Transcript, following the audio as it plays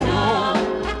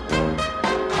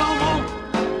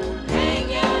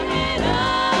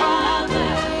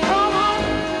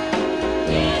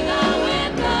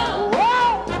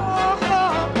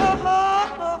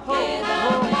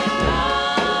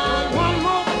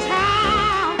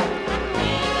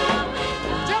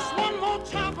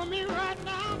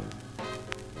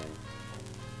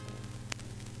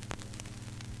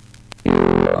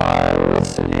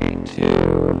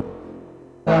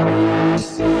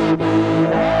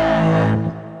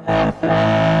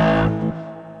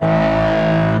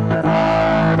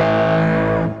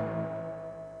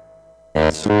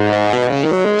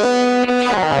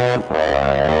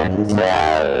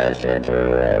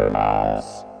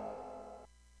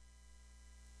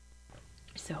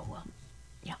So,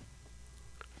 yeah,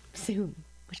 soon.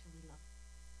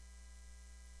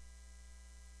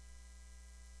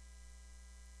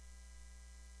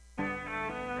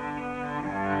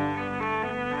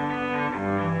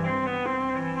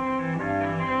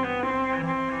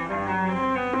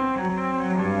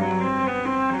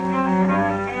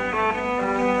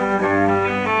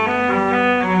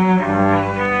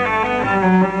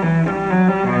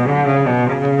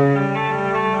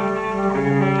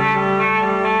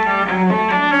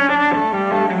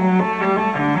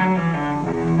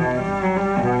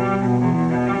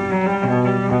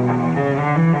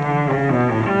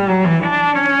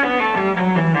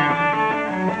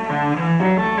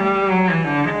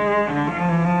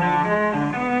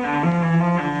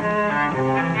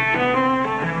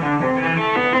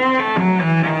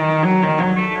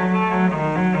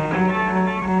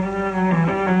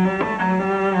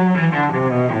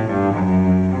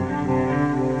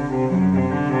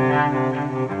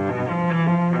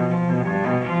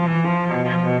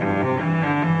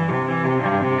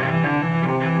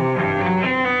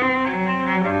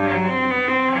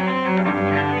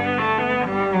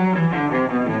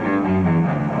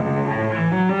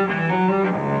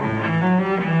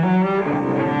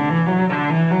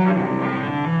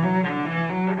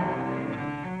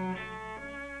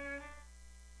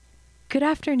 Good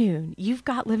afternoon. You've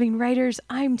got Living Writers.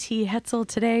 I'm T. Hetzel.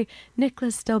 Today,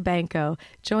 Nicholas Delbanco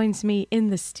joins me in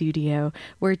the studio.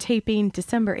 We're taping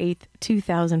December 8th,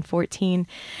 2014.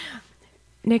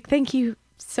 Nick, thank you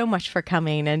so much for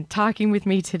coming and talking with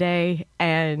me today.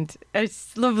 And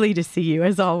it's lovely to see you,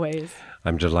 as always.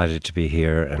 I'm delighted to be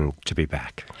here and to be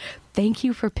back. Thank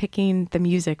you for picking the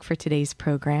music for today's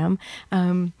program.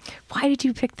 Why did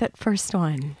you pick that first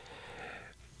one?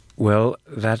 Well,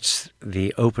 that's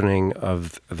the opening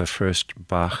of the first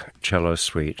Bach cello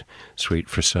suite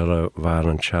for solo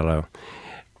violoncello.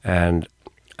 And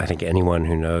I think anyone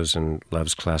who knows and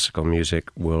loves classical music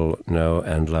will know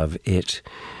and love it.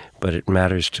 But it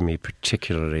matters to me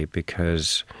particularly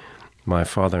because my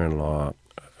father-in-law,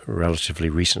 relatively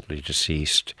recently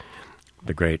deceased,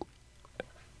 the great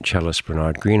cellist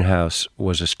Bernard Greenhouse,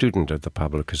 was a student of the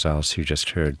Pablo Casals who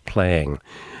just heard playing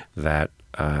that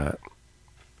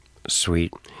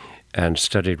suite and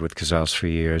studied with Casals for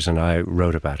years, and I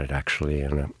wrote about it actually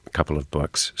in a couple of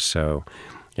books, so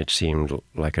it seemed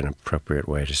like an appropriate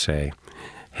way to say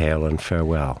hail and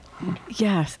farewell.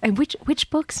 Yes. And which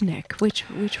books, Nick? Which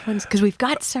ones? Because we've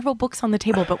got several books on the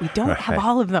table, but we don't have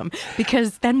all of them,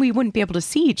 because then we wouldn't be able to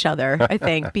see each other, I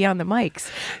think, beyond the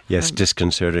mics. Yes,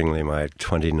 disconcertingly, my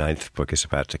 29th book is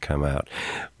about to come out.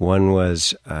 One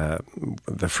was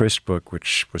the first book,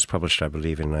 which was published, I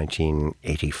believe, in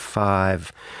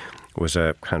 1985, was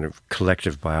a kind of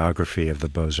collective biography of the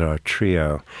Beaux-Arts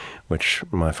Trio, which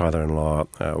my father-in-law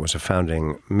was a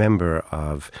founding member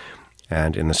of.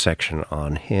 And in the section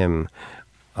on him,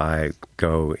 I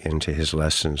go into his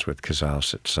lessons with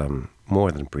Casals at some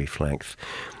more than brief length.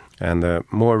 And the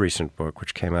more recent book,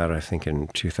 which came out, I think, in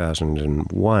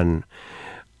 2001,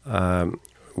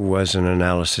 was an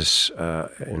analysis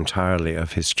entirely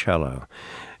of his cello.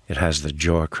 It has the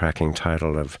jaw-cracking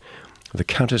title of The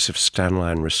Countess of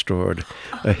Stanline Restored,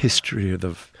 a history of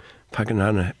the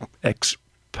Paganini,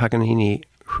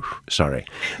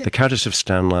 the Countess of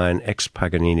Stanline ex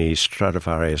Paganini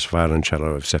Stradivarius violoncello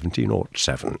of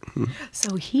 1707.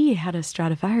 So he had a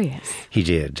Stradivarius. He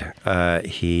did.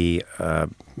 He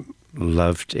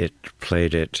loved it,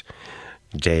 played it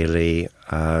daily,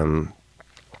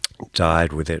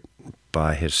 died with it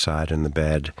by his side in the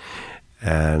bed,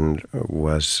 and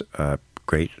was a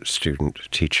great student,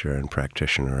 teacher, and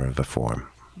practitioner of the form.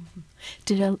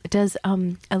 Does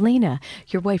Elena,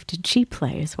 your wife, did she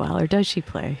play as well, or does she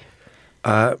play?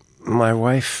 My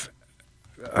wife,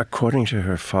 according to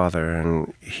her father,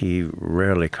 and he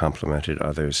rarely complimented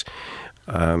others,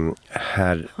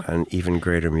 had an even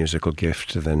greater musical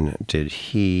gift than did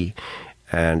he,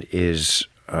 and is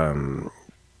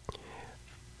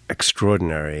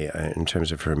extraordinary in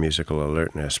terms of her musical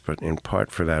alertness, but in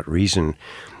part for that reason,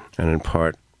 and in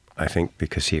part, I think,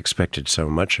 because he expected so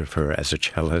much of her as a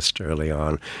cellist early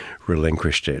on,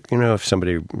 relinquished it. You know, if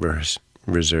somebody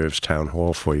reserves town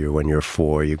hall for you when you're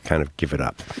 4, you kind of give it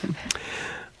up.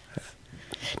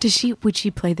 Would she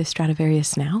play the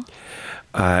Stradivarius now?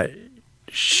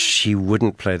 She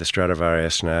wouldn't play the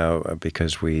Stradivarius now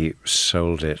because we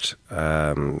sold it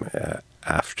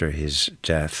after his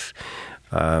death.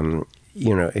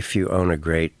 You know, if you own a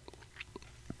great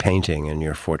painting and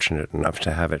you're fortunate enough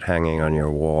to have it hanging on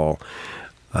your wall,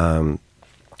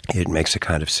 it makes a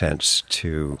kind of sense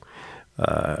to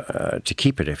to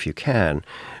keep it if you can.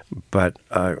 But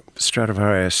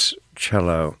Stradivarius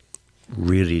cello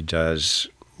really does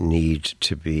need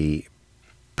to be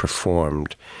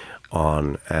performed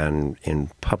on and in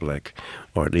public,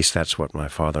 or at least that's what my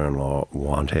father-in-law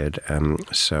wanted.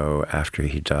 So after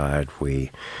he died,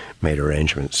 we made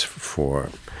arrangements for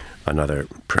another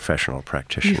professional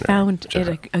practitioner. You found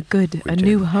it a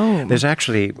new home. There's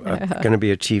actually going to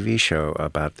be a TV show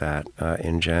about that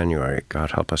in January,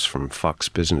 God help us, from Fox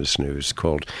Business News,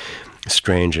 called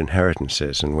Strange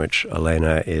Inheritances, in which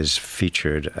Elena is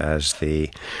featured as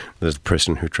the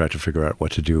person who tried to figure out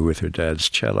what to do with her dad's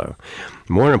cello.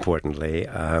 More importantly,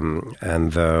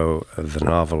 and though the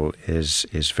novel is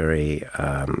very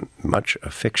much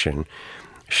a fiction,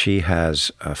 she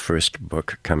has a first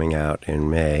book coming out in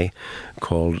May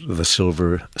called The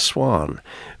Silver Swan,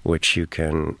 which you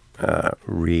can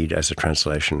read as a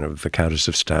translation of The Countess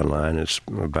of Stanline. It's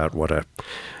about what a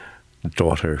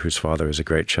daughter whose father is a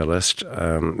great cellist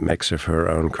makes of her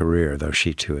own career, though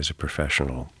she too is a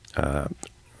professional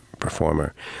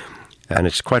performer. And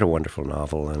it's quite a wonderful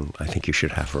novel, and I think you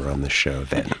should have her on the show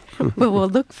then. Well, we'll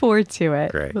look forward to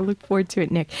it. Great. We'll look forward to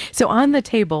it, Nick. So on the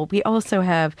table, we also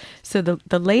have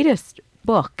the latest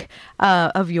book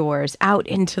of yours out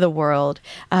into the world,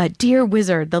 Dear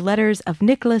Wizard, The Letters of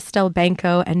Nicholas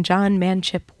Delbanco and John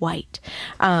Manship White,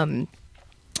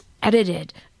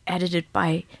 edited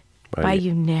by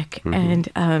you, Nick.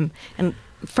 Mm-hmm. And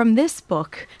from this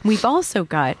book, we've also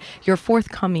got your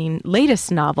forthcoming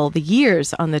latest novel, The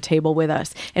Years, on the table with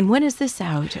us. And when is this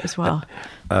out as well?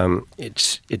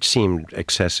 It seemed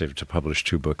excessive to publish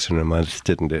 2 books in a month,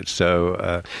 didn't it?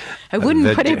 So I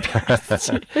wouldn't put it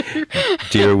past.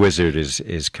 Dear Wizard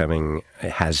is coming,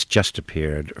 has just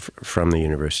appeared from the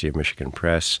University of Michigan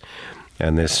Press.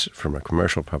 And this, from a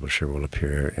commercial publisher, will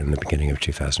appear in the beginning of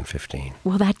 2015.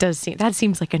 Well, that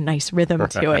seems like a nice rhythm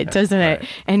to it, doesn't it?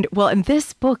 And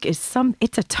this book is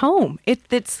it's a tome.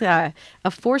 It's a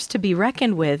force to be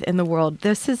reckoned with in the world.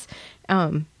 This is,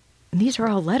 these are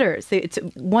all letters. It's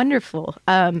wonderful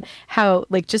how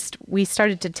we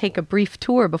started to take a brief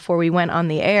tour before we went on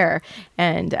the air,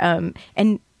 and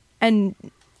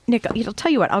Nick, I'll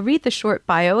tell you what, I'll read the short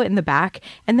bio in the back,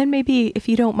 and then maybe if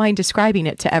you don't mind describing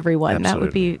it to everyone,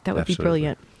 Absolutely. that would be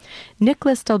brilliant.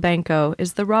 Nicholas Delbanco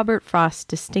is the Robert Frost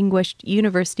Distinguished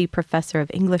University Professor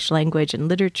of English Language and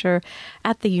Literature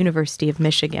at the University of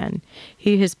Michigan.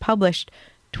 He has published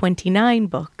 29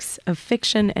 books of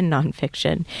fiction and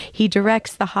nonfiction. He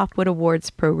directs the Hopwood Awards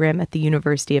program at the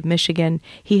University of Michigan.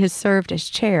 He has served as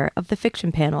chair of the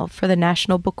fiction panel for the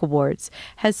National Book Awards,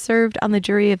 has served on the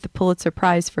jury of the Pulitzer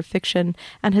Prize for Fiction,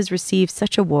 and has received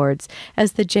such awards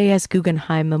as the J.S.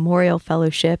 Guggenheim Memorial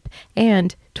Fellowship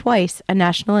and, twice, a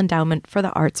National Endowment for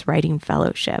the Arts Writing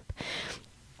Fellowship.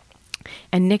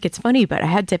 And Nick, it's funny, but I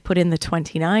had to put in the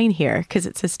 29 here because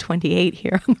it says 28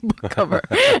 here on the book cover.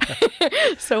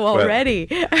 So already.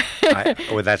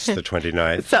 That's the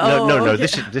 29th. So, no. Okay.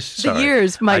 This. Sorry. The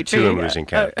years might be. I too am losing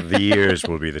count. The years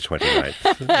will be the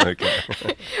 29th.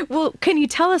 Okay. Well, can you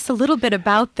tell us a little bit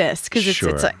about this? Because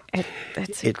Sure.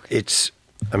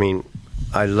 I mean,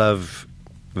 I love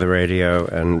the radio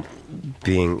and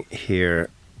being here,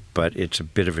 but it's a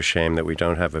bit of a shame that we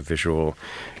don't have a visual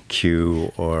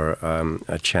cue or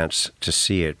a chance to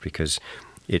see it, because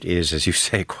it is, as you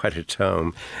say, quite a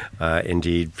tome.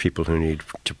 Indeed, people who need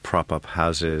to prop up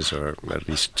houses or at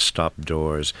least stop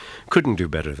doors couldn't do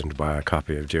better than to buy a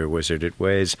copy of Dear Wizard. It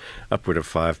weighs upward of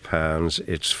 5 pounds.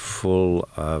 It's full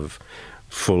of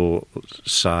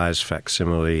full-size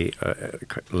facsimile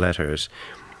letters,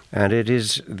 and it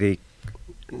is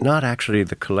not actually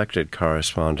the collected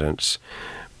correspondence,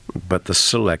 but the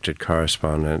selected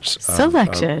correspondence of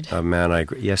a man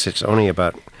yes, it's only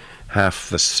about half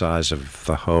the size of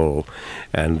the whole,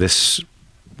 and this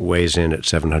weighs in at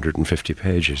 750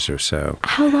 pages or so.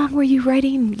 How long were you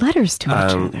writing letters to each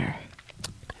other?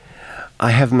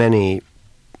 I have many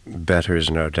betters,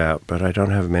 no doubt, but I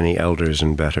don't have many elders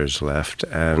and betters left,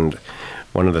 and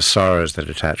one of the sorrows that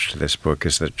attached to this book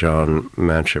is that John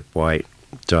Manship White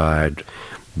died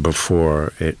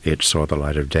before it saw the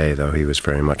light of day, though he was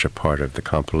very much a part of the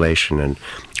compilation and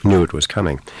knew it was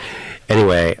coming.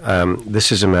 Anyway,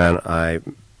 this is a man I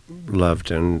loved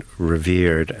and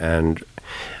revered, and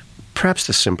perhaps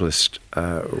the simplest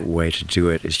way to do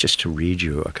it is just to read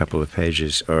you a couple of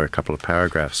pages or a couple of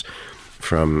paragraphs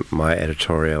from my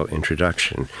editorial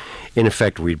introduction. In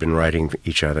effect, we'd been writing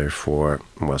each other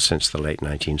since the late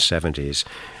 1970s,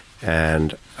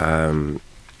 and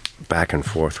back and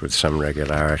forth with some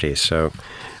regularity. So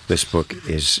this book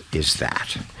is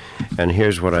that. And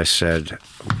here's what I said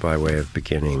by way of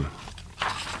beginning.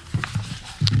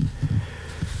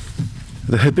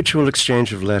 The habitual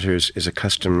exchange of letters is a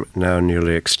custom now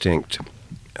nearly extinct.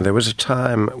 There was a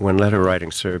time when letter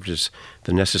writing served as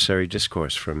the necessary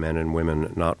discourse for men and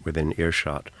women not within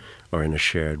earshot or in a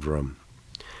shared room.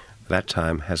 That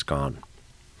time has gone.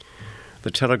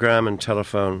 The telegram and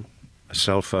telephone, a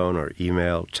cell phone or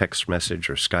email, text message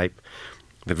or Skype,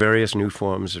 the various new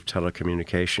forms of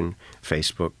telecommunication,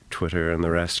 Facebook, Twitter, and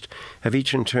the rest, have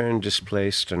each in turn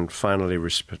displaced and finally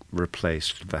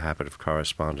replaced the habit of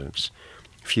correspondence.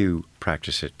 Few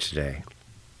practice it today.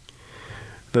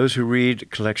 Those who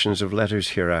read collections of letters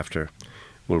hereafter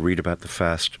will read about the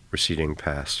fast receding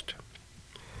past.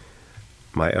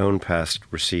 My own past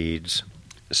recedes,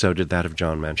 so did that of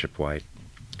John Manship White.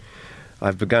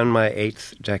 I've begun my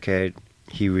 8th decade,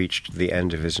 he reached the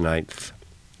end of his 9th.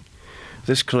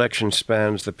 This collection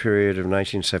spans the period of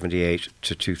 1978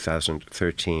 to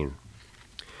 2013.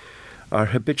 Our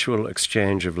habitual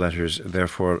exchange of letters,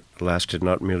 therefore, lasted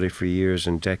not merely for years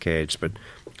and decades, but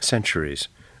centuries,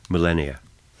 millennia.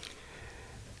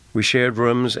 We shared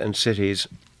rooms and cities,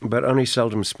 but only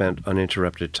seldom spent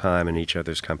uninterrupted time in each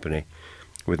other's company,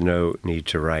 with no need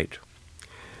to write.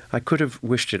 I could have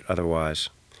wished it otherwise.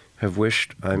 Have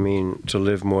wished, I mean, to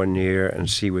live more near and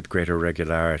see with greater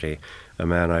regularity a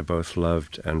man I both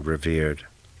loved and revered.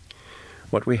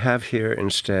 What we have here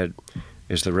instead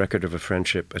is the record of a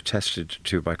friendship attested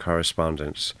to by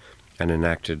correspondence and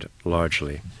enacted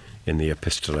largely in the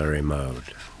epistolary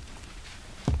mode.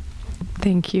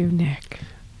 Thank you, Nick.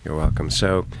 You're welcome.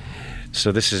 So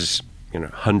this is,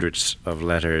 hundreds of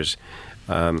letters,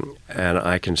 and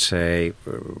I can say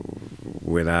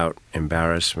without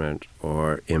embarrassment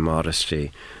or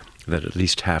immodesty that at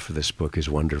least half of this book is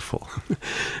wonderful,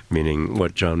 meaning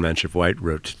what John Manship White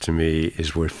wrote to me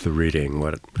is worth the reading.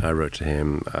 What I wrote to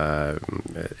him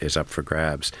is up for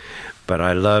grabs. But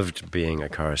I loved being a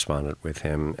correspondent with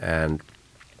him, and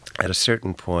at a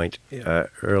certain point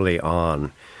early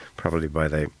on, probably by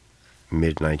the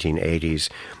mid-1980s,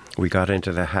 we got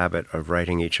into the habit of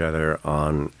writing each other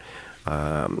on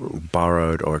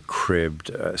borrowed or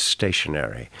cribbed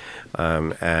stationery.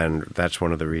 And that's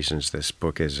one of the reasons this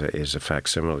book is a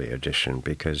facsimile edition,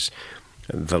 because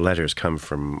the letters come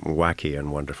from wacky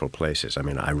and wonderful places. I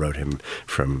mean, I wrote him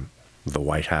from the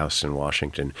White House in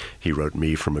Washington. He wrote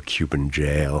me from a Cuban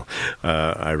jail.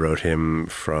 I wrote him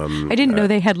from... I didn't know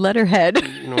they had letterhead.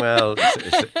 Well,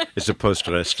 it's a poste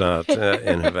restante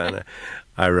in Havana.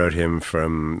 I wrote him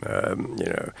from,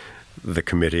 the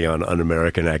Committee on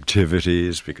Un-American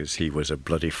Activities, because he was a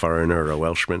bloody foreigner, a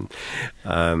Welshman.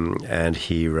 And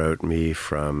he wrote me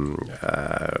from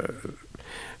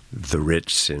the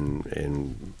Ritz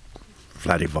in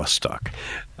Vladivostok.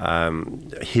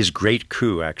 His great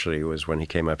coup, actually, was when he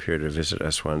came up here to visit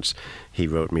us once. He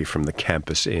wrote me from the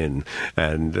Campus Inn,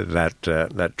 and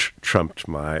that trumped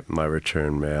my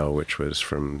return mail, which was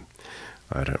from...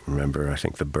 I don't remember, I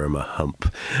think the Burma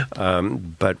Hump.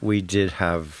 But we did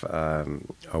have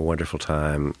a wonderful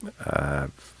time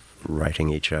writing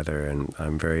each other, and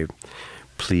I'm very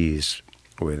pleased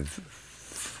with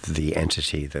the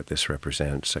entity that this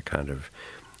represents, a kind of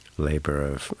labor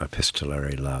of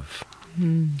epistolary love.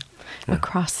 Yeah.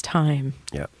 Across time.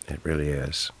 Yeah, it really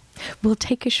is. We'll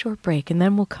take a short break and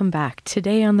then we'll come back.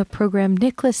 Today on the program,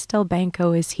 Nicholas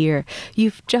Delbanco is here.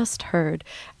 You've just heard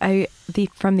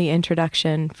from the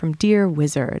introduction from Dear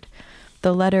Wizard,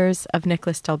 the letters of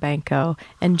Nicholas Delbanco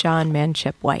and John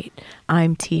Manship White.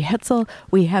 I'm T. Hetzel.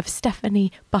 We have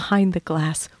Stephanie behind the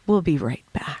glass. We'll be right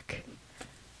back.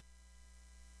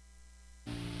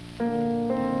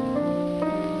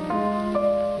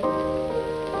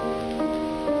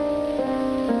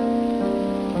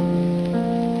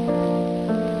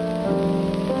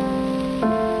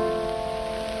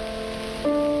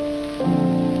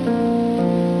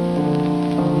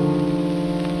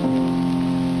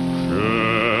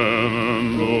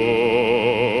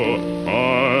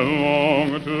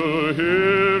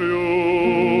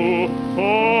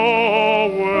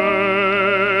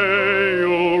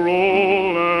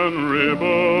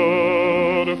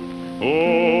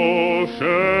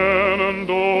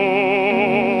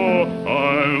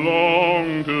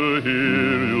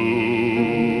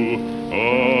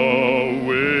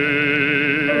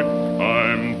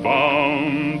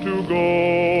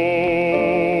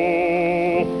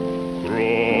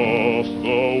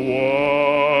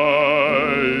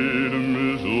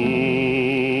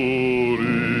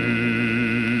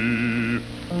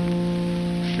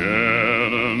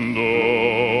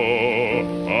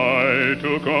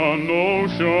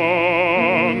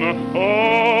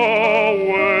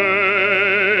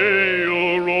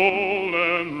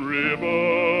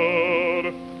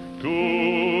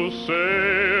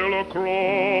 Sail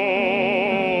across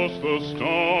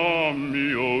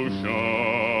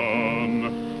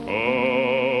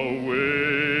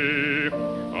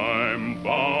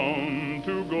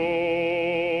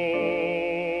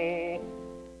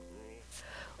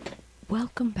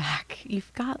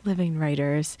got living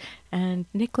writers, and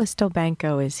Nicholas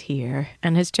Delbanco is here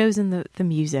and has chosen the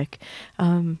music.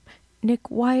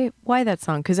 Nick, why that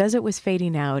song? Because as it was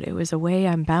fading out, it was "Away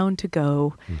I'm Bound to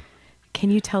Go." Can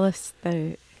you tell us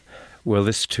the... Well,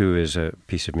 this too is a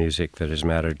piece of music that has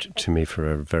mattered to me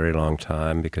for a very long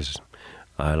time, because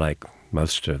I, like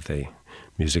most of the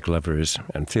music lovers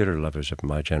and theater lovers of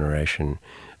my generation,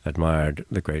 admired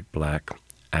the great black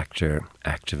actor,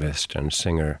 activist, and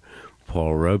singer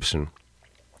Paul Robeson.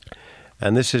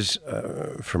 And this is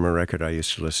from a record I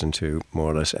used to listen to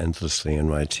more or less endlessly in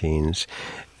my teens.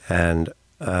 And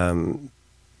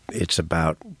it's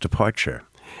about departure.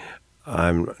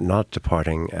 I'm not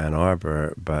departing Ann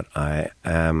Arbor, but I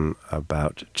am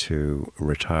about to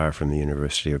retire from the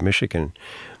University of Michigan.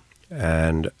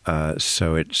 And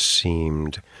so it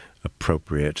seemed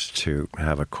appropriate to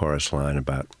have a chorus line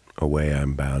about "Away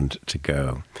I'm Bound to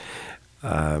Go."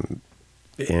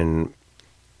 In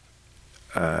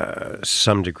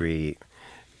some degree,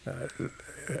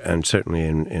 and certainly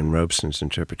in Robeson's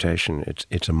interpretation,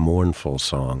 it's a mournful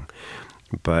song.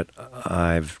 But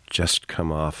I've just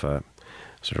come off a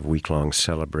sort of week-long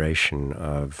celebration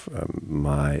of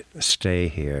my stay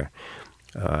here,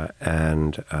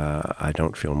 and I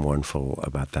don't feel mournful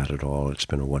about that at all. It's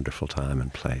been a wonderful time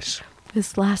and place.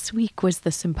 This last week was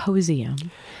the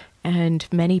symposium, and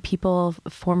many people,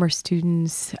 former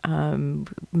students,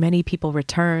 many people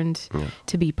returned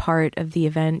to be part of the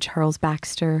event. Charles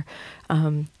Baxter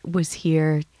was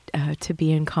here to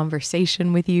be in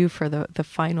conversation with you for the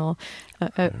final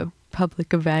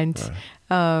public event.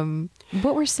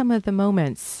 What were some of the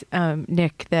moments,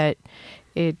 Nick, that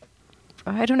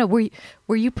I don't know,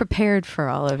 were you prepared for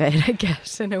all of it, I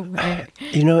guess, in a way?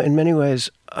 In many ways,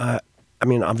 I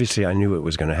mean, obviously I knew it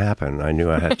was going to happen. I knew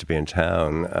I had to be in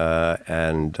town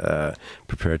and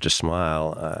prepared to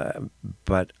smile.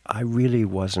 But I really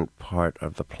wasn't part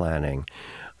of the planning.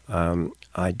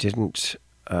 I didn't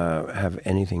have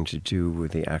anything to do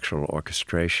with the actual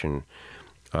orchestration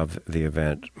of the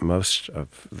event. Most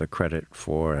of the credit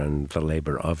for and the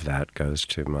labor of that goes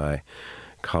to my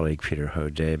colleague Peter Ho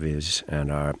Davies and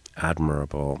our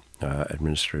admirable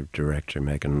administrative director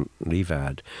Megan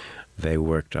Levad. They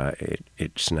worked,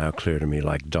 it's now clear to me,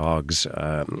 like dogs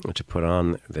to put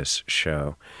on this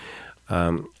show.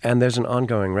 And there's an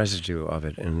ongoing residue of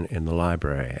it in the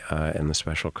library, in the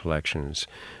special collections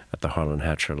at the Harlan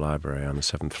Hatcher Library on the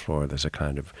 7th floor. There's a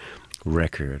kind of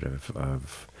record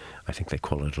of I think they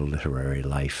call it a literary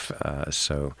life.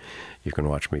 So you can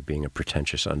watch me being a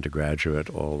pretentious undergraduate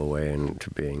all the way into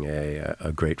being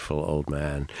a grateful old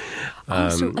man.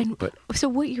 So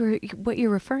what you're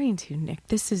referring to, Nick,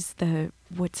 this is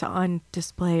what's on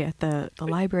display at the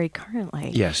library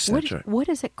currently. Yes, that's right. What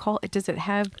is it called?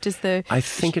 I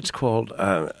think it's called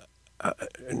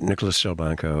Nicholas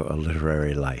Delbanco, A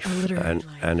Literary Life.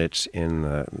 And it's in,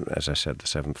 as I said, the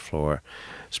 7th floor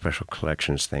special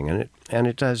collections thing. And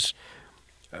it does,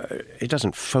 it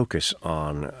doesn't focus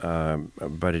on,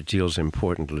 but it deals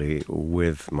importantly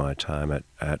with my time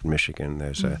at Michigan.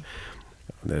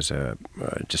 There's a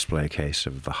display case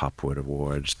of the Hopwood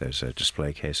Awards. There's a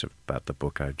display case about the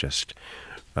book I just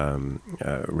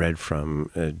read from,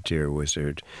 Dear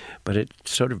Wizard. But it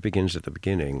sort of begins at the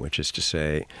beginning, which is to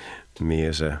say, me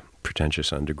as a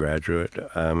pretentious undergraduate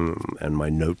and my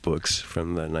notebooks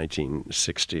from the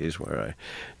 1960s where I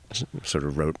sort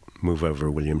of wrote Move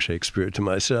Over William Shakespeare to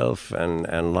myself,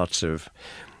 and lots of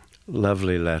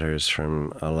lovely letters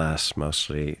from, alas,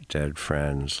 mostly dead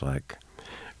friends like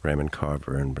Raymond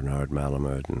Carver and Bernard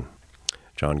Malamud and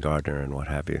John Gardner and what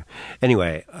have you.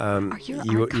 Anyway, are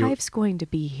your archives going to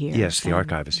be here? Yes, the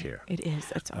archive is here. It is.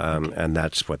 That's and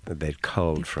that's what they'd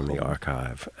culled from the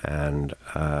archive, and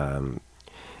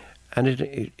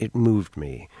it moved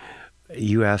me.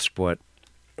 You asked what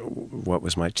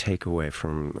was my takeaway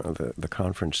from the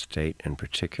conference date in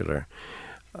particular.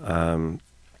 I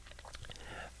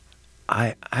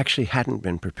actually hadn't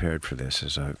been prepared for this,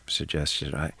 as I've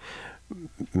suggested.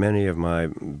 Many of my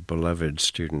beloved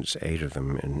students, 8 of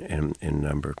them in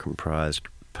number, comprised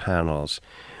panels,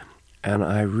 and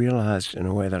I realized in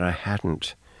a way that I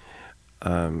hadn't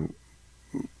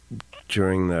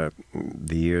during the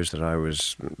years that I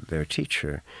was their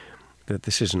teacher, that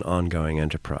this is an ongoing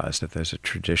enterprise, that there's a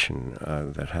tradition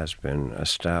that has been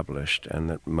established, and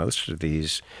that most of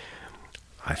these,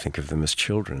 I think of them as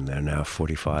children. They're now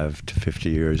 45 to 50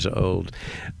 years old.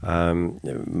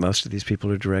 Most of these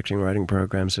people are directing writing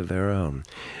programs of their own.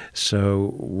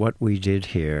 So what we did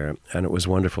here, and it was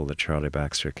wonderful that Charlie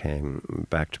Baxter came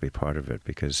back to be part of it,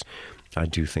 because I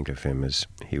do think of him, as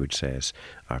he would say, as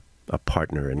a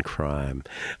partner in crime.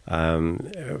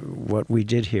 What we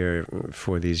did here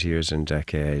for these years and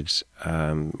decades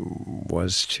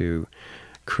was to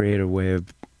create a way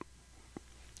of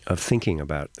thinking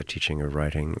about the teaching of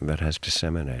writing that has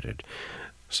disseminated.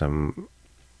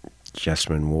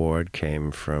 Jessamine Ward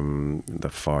came from the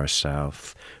far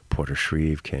south. Porter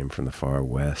Shreve came from the far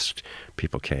west.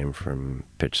 People came from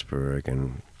Pittsburgh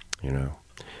and,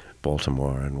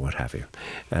 Baltimore and what have you.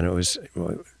 And it was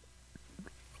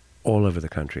all over the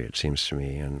country, it seems to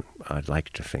me, and I'd like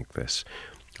to think this.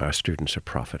 Our students are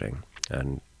profiting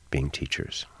and being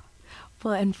teachers.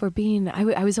 Well, and for being,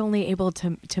 I was only able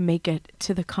to make it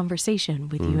to the conversation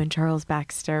with you and Charles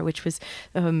Baxter, which was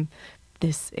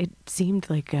it seemed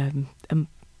like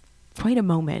quite a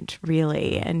moment,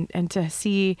 really, and to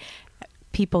see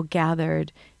people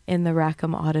gathered in the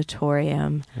Rackham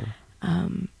Auditorium.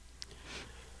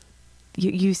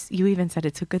 You even said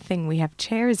it's a good thing we have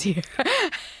chairs here.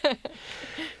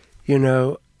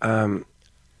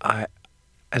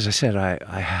 As I said,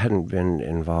 I hadn't been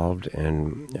involved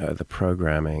in the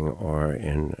programming or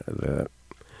in the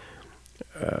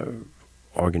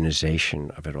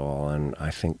organization of it all, and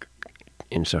I think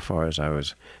insofar as I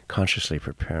was consciously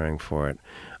preparing for it,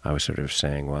 I was sort of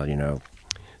saying, well,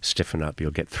 stiffen up,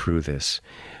 you'll get through this.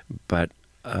 But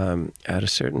at a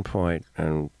certain point,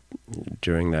 and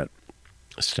during that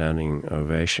standing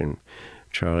ovation,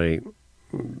 Charlie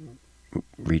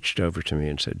reached over to me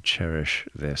and said, "Cherish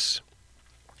this."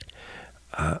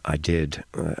 I did,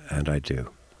 and I do.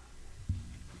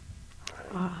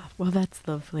 Well, that's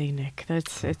lovely, Nick.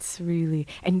 It's really,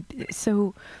 and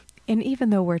even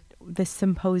though this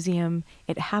symposium,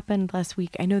 it happened last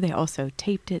week, I know they also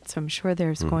taped it, so I'm sure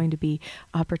there's going to be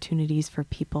opportunities for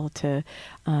people to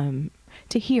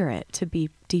hear it, to be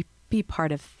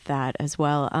part of that as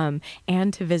well,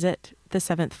 and to visit the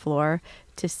 7th floor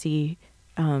to see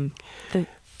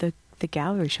the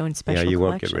gallery showing special collections. Yeah, you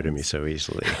won't collections. get rid of me so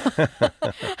easily.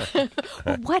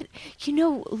 What,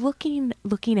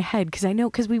 looking ahead,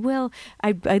 because we will,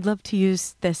 I'd love to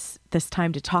use this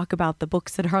time to talk about the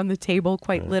books that are on the table,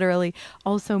 quite literally,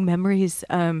 also memories.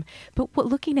 But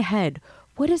looking ahead,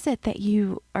 what is it that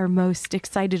you are most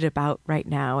excited about right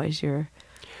now as you're,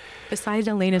 besides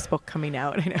Elena's book coming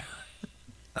out? I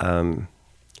know.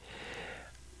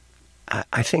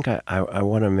 I think I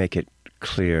want to make it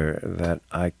clear that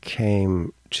I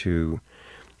came to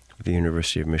the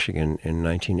University of Michigan in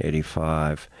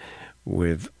 1985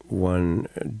 with one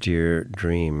dear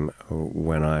dream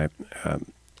when I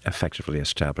effectively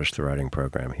established the writing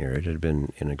program here. It had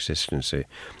been in existence a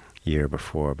year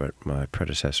before, but my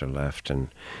predecessor left, and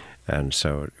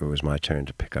so it was my turn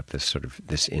to pick up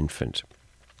this infant.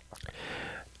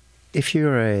 If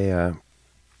you're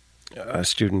a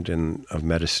student of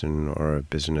medicine or of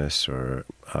business or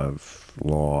of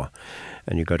law,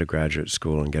 and you go to graduate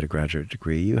school and get a graduate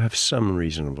degree, you have some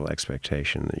reasonable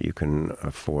expectation that you can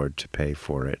afford to pay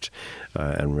for it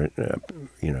and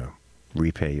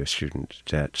repay your student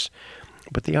debts.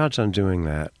 But the odds on doing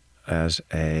that as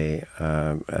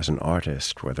an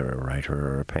artist, whether a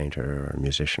writer or a painter or a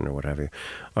musician or whatever,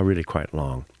 are really quite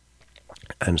long.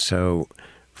 And so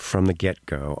from the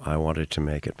get-go, I wanted to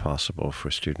make it possible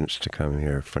for students to come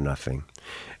here for nothing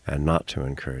and not to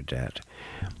incur debt.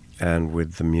 And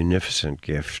with the munificent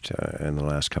gift in the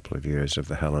last couple of years of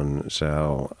the Helen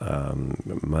Zell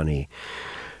money,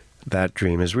 that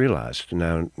dream is realized.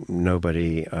 Now,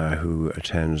 nobody who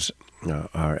attends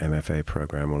our MFA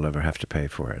program will ever have to pay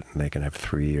for it. They can have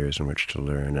 3 years in which to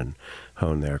learn and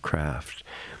hone their craft.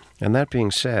 And that being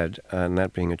said, and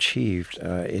that being achieved,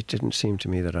 it didn't seem to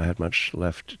me that I had much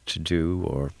left to do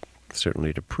or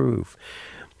certainly to prove.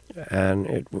 And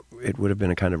it would have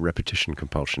been a kind of repetition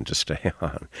compulsion to stay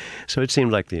on. So it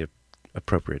seemed like the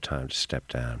appropriate time to step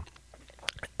down.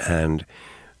 And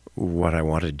what I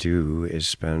want to do is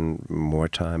spend more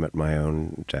time at my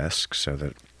own desk so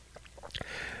that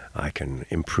I can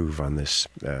improve on this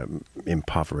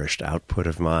impoverished output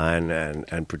of mine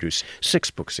and produce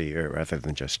 6 books a year rather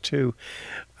than just 2.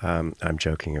 I'm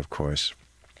joking, of course.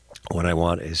 What I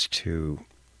want is to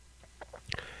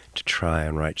try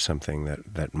and write something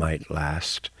that might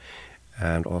last,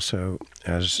 and also,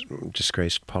 as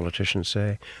disgraced politicians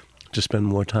say, to spend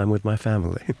more time with my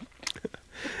family.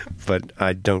 But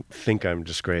I don't think I'm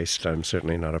disgraced. I'm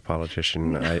certainly not a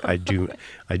politician. I do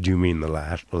mean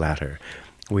the latter.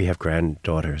 We have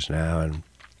granddaughters now, and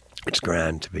it's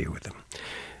grand to be with them.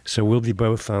 So we'll be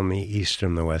both on the East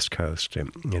and the West Coast,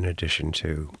 in addition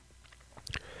to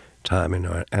time in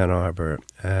Ann Arbor.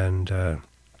 And,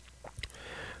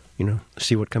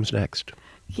 see what comes next.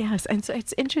 Yes, and so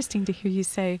it's interesting to hear you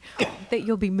say that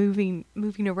you'll be moving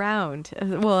around.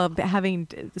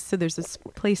 So there's this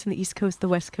place on the East Coast, the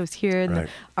West Coast here, and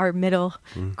our middle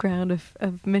ground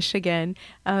of Michigan,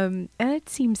 and it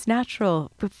seems natural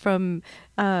from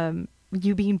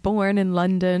you being born in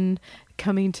London,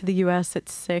 coming to the U.S. at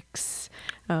 6,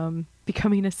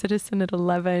 becoming a citizen at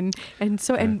 11, and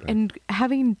so and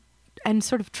having and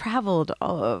sort of traveled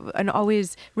and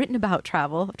always written about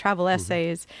travel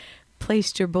essays.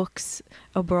 Placed your books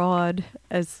abroad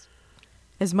as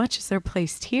much as they're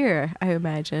placed here, I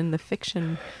imagine, the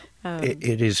fiction.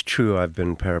 It is true I've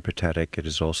been peripatetic. It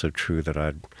is also true that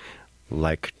I'd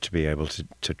like to be able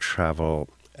to travel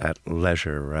at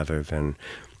leisure rather than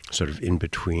sort of in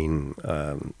between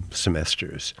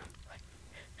semesters.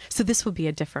 So this will be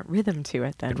a different rhythm to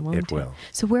it then, won't it? It will.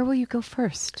 So where will you go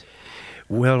first?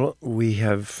 Well, we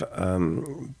have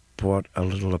bought a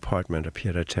little apartment, a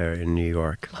pied-à-terre in New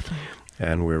York. Lovely.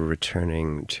 And we're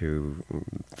returning to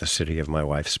the city of my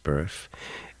wife's birth,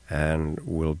 and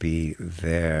we'll be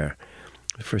there.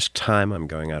 The first time I'm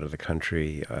going out of the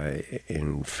country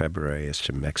in February is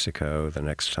to Mexico. The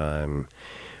next time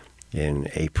in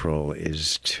April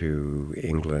is to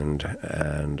England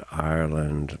and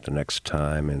Ireland. The next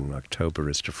time in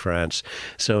October is to France.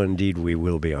 So indeed we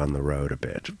will be on the road a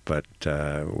bit, but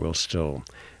we'll still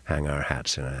hang our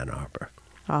hats in Ann Arbor.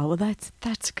 Oh, well,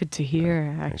 that's good to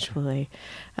hear, actually.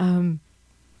 And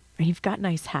you've got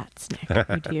nice hats, Nick.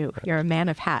 You do. You're a man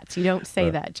of hats. You don't say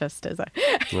that just as a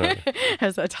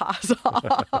as a toss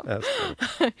off.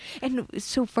 And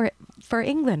so for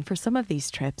England, for some of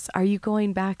these trips, are you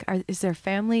going back? Is there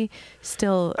family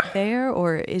still there,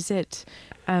 or is it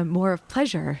more of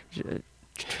pleasure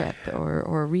trip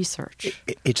or research?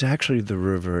 It's actually the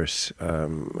reverse.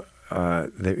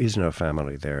 There is no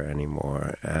family there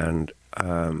anymore, and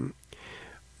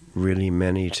really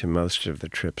most of the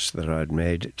trips that I'd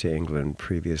made to England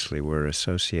previously were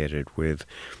associated with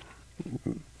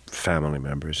family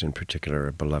members, in particular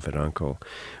a beloved uncle.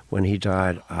 When he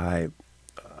died, I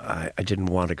didn't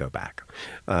want to go back.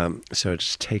 So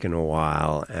it's taken a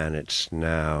while, and it's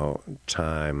now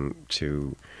time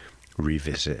to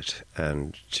revisit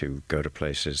and to go to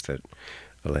places that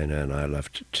Elena and I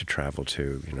loved to travel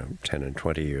to, 10 and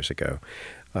 20 years ago.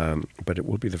 But it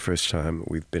will be the first time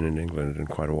we've been in England in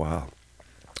quite a while.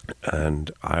 And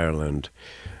Ireland,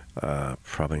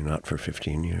 probably not for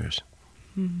 15 years.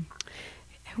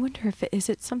 I wonder is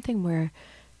it something where,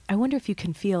 I wonder if you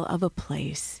can feel of a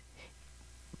place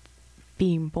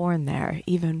being born there,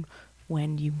 even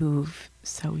when you move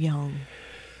so young.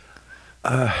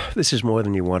 This is more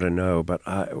than you want to know, but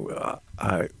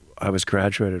I was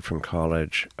graduated from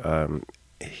college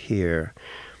here,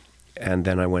 and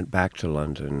then I went back to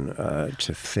London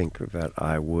to think that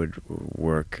I would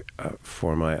work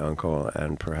for my uncle,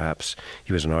 and perhaps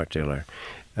he was an art dealer,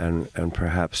 and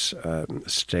perhaps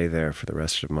stay there for the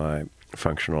rest of my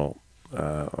functional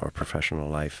or professional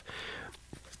life.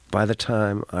 By the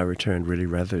time I returned, really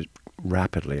rather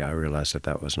rapidly, I realized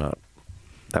that was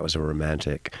a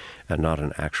romantic and not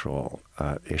an actual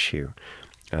issue,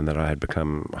 and that I had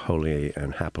become wholly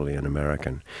and happily an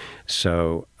American.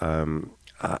 So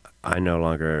I no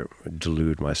longer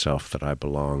delude myself that I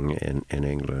belong in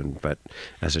England, but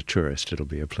as a tourist, it'll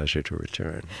be a pleasure to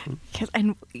return. Yes,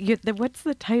 and what's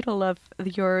the title of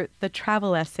the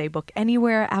travel essay book?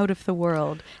 Anywhere Out of the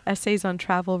World, Essays on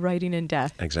Travel, Writing, and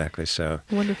Death. Exactly so.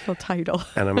 Wonderful title.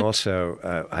 And I'm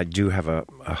also, I do have a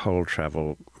whole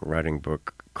travel writing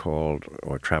book called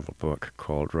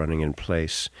Running in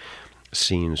Place,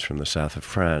 Scenes from the South of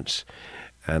France.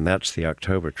 And that's the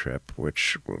October trip,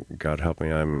 which, God help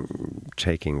me, I'm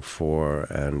taking for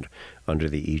and under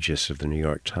the aegis of the New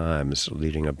York Times,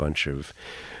 leading a bunch of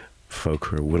folk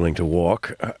who are willing to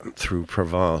walk through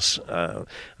Provence.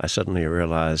 I suddenly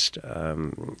realized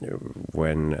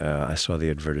when I saw the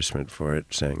advertisement for it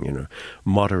saying,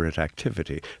 moderate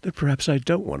activity, that perhaps I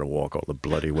don't want to walk all the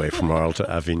bloody way from Arles to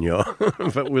Avignon,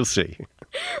 but we'll see.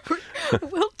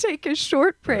 We'll take a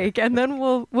short break, and then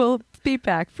we'll be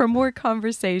back for more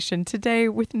conversation today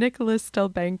with Nicholas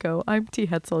Delbanco. I'm T.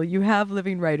 Hetzel. You have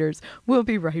Living Writers. We'll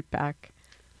be right back.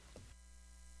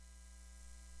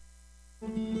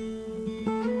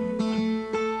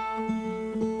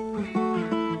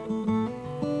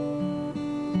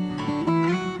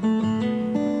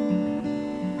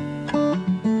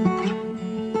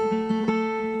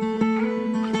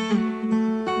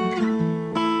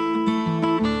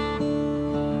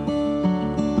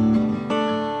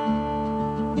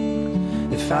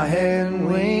 If I had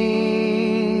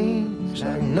wings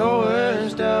like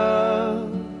Noah's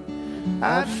dove,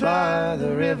 I'd fly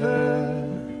the river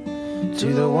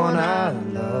to the one I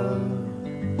love.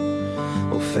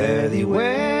 Oh, fare thee well,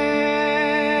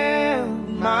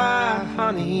 my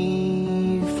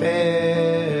honey,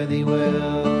 fare thee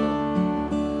well.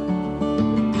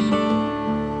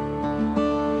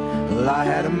 Well, I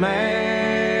had a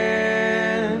man,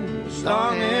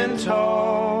 strong and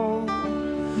tall.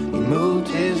 He moved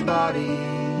his body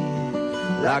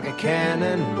like a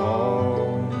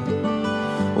cannonball.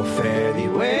 Oh, fare thee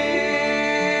well,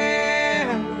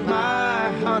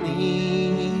 my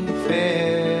honey,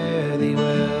 fare thee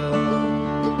well.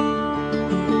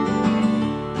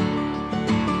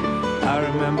 I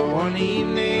remember one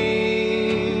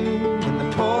evening in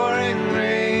the pouring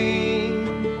rain,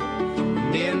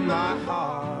 and in my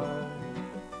heart.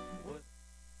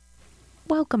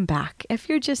 Welcome back. If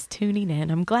you're just tuning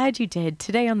in, I'm glad you did.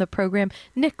 Today on the program,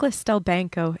 Nicholas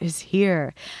Delbanco is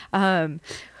here.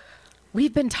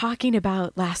 We've been talking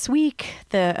about last week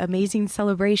the amazing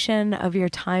celebration of your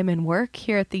time and work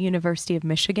here at the University of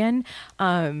Michigan.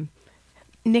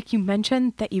 Nick, you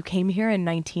mentioned that you came here in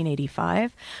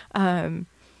 1985.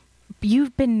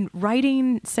 You've been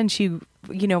writing since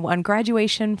on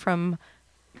graduation from,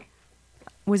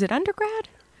 was it undergrad?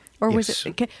 Or was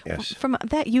it Yes. From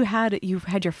that you had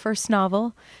your first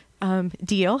novel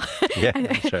deal? Yeah,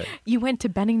 that's right. You went to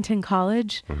Bennington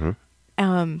College,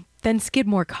 then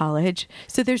Skidmore College.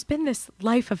 So there's been this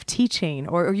life of teaching,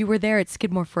 or you were there at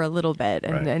Skidmore for a little bit,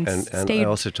 Right. and stayed. I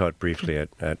also taught briefly at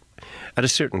a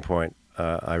certain point.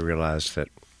 I realized that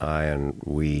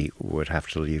we would have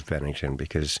to leave Bennington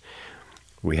because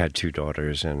we had two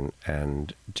daughters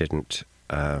and didn't.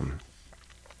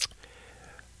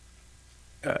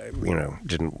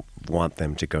 Didn't want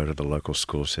them to go to the local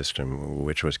school system,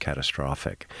 which was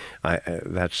catastrophic.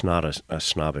 That's not a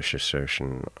snobbish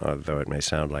assertion, though it may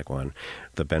sound like one.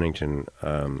 The Bennington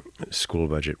school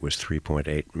budget was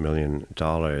 $3.8 million,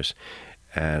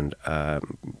 and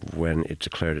when it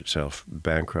declared itself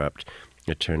bankrupt,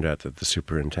 it turned out that the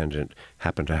superintendent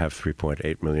happened to have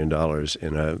 $3.8 million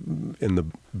in the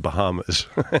Bahamas.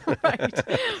 Right.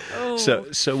 Oh.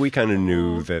 So we kind of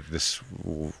knew that this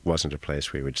wasn't a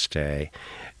place we would stay.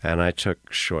 And I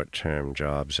took short-term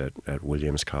jobs at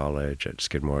Williams College, at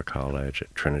Skidmore College,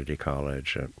 at Trinity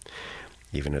College,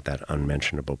 even at that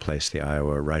unmentionable place, the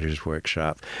Iowa Writers'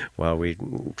 Workshop, while we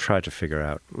tried to figure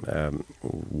out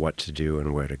what to do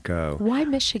and where to go. Why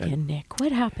Michigan, Nick?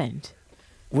 What happened?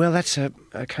 Well, that's a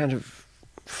kind of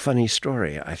funny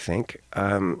story, I think.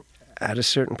 At a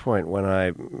certain point, when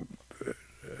I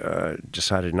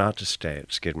decided not to stay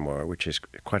at Skidmore, which is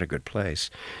quite a good place,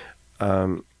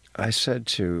 I said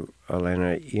to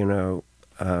Elena,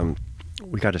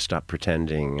 we got to stop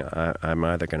pretending. I'm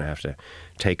either going to have to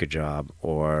take a job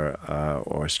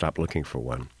or stop looking for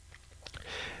one.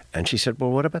 And she said,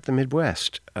 well, what about the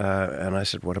Midwest? And I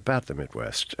said, what about the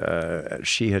Midwest?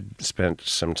 She had spent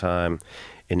some time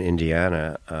in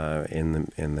Indiana in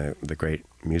the great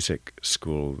music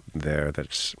school there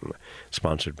that's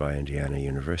sponsored by Indiana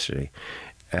University.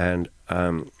 And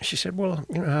she said, well,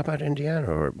 how about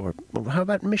Indiana or how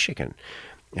about Michigan?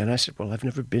 And I said, well, I've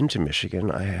never been to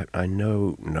Michigan. I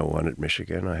know no one at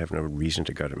Michigan. I have no reason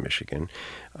to go to Michigan.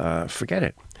 Forget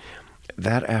it.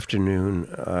 That afternoon,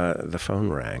 the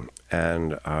phone rang,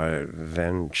 and our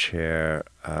then chair,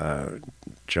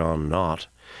 John Knott,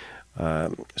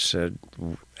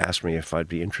 asked me if I'd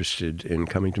be interested in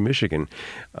coming to Michigan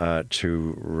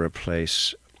to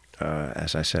replace,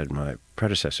 as I said, my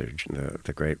predecessor,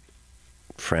 the great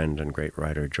friend and great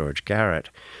writer George Garrett,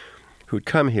 who'd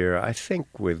come here, I think,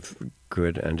 with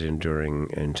good and enduring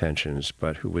intentions,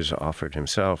 but who was offered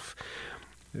himself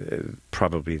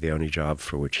probably the only job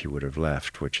for which he would have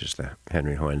left, which is the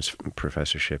Henry Hoynes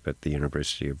Professorship at the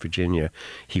University of Virginia.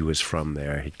 He was from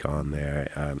there. He'd gone there.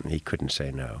 He couldn't say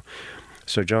no.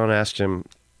 So John asked him,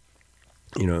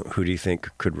 who do you think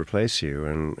could replace you?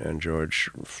 And George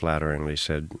flatteringly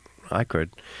said, I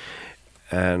could.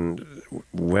 And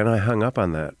when I hung up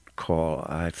on that call,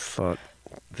 I thought,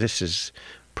 this is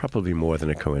probably more than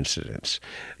a coincidence.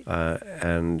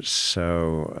 And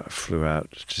so I flew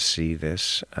out to see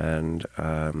this and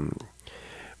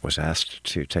was asked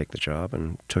to take the job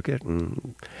and took it.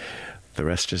 And the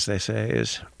rest, as they say,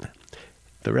 is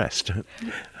the rest.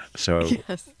 So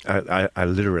Yes. I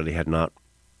literally had not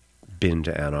been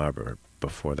to Ann Arbor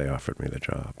before they offered me the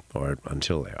job, or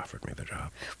until they offered me the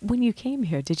job. When you came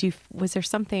here, was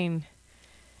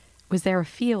there a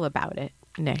feel about it,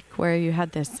 Nick, where you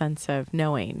had this sense of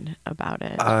knowing about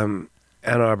it?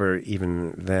 Ann Arbor,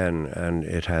 even then, and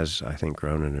it has, I think,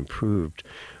 grown and improved,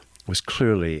 was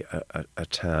clearly a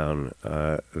town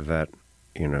that,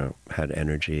 had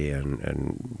energy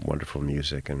and wonderful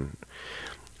music and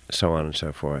so on and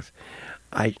so forth.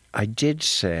 I did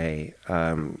say,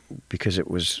 because it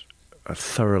was a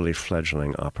thoroughly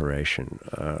fledgling operation,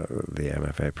 the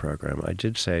MFA program, I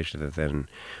did say to the then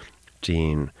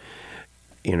dean,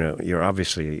 you're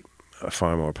obviously a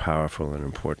far more powerful and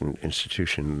important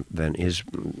institution than is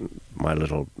my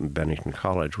little Bennington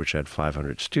College, which had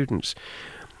 500 students.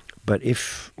 But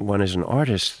if one is an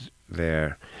artist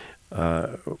there,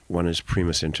 one is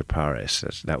primus inter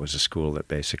pares. That was a school that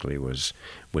basically was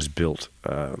built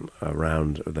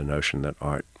around the notion that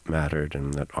art mattered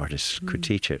and that artists could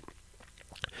teach it.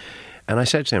 And I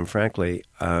said to him, frankly,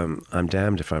 I'm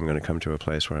damned if I'm going to come to a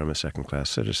place where I'm a second-class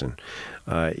citizen.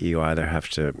 You either have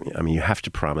to, you have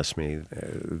to promise me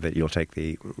that you'll take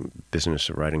the business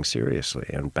of writing seriously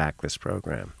and back this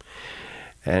program.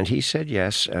 And he said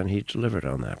yes, and he delivered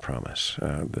on that promise.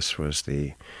 This was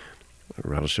the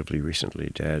relatively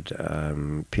recently dead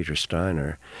Peter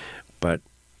Steiner, but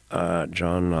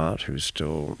John Knott, who's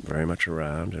still very much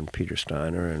around, and Peter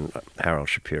Steiner and Harold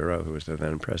Shapiro, who was the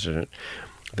then president,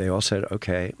 they all said,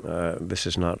 okay, this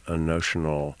is not a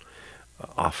notional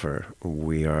offer.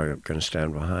 We are going to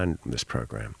stand behind this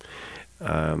program.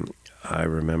 I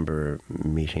remember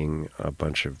meeting a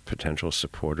bunch of potential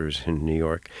supporters in New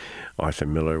York. Arthur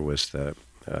Miller was the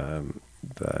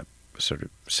sort of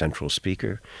central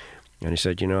speaker. And he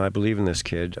said, I believe in this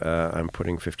kid. I'm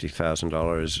putting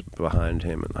 $50,000 behind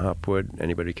him in Hopwood.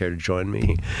 Anybody care to join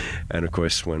me? And, of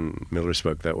course, when Miller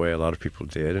spoke that way, a lot of people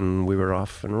did, and we were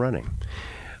off and running.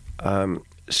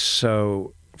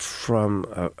 So from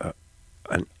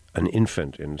an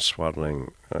infant in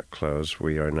swaddling clothes,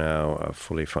 we are now a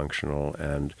fully functional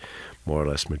and more or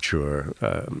less mature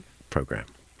program.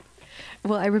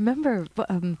 Well, I remember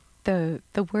the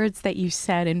words that you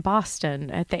said in Boston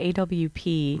at the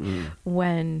AWP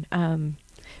when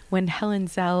Helen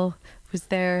Zell was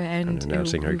there and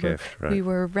announcing her gift. Right. We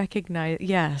were recognized.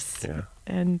 Yes. Yeah.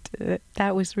 And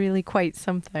that was really quite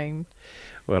something.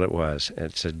 Well, it was.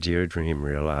 It's a dear dream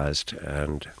realized,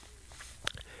 and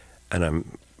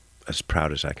I'm as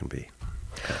proud as I can be.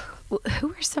 Well,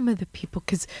 who are some of the people?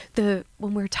 Because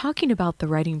when we're talking about the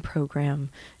writing program,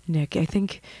 Nick, I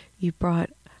think you brought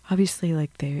obviously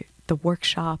like the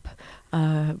workshop,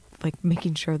 like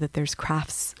making sure that there's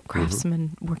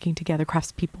craftsmen working together,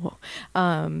 craftspeople.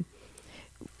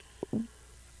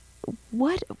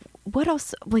 What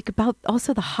else, like about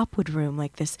also the Hopwood room,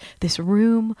 like this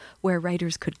room where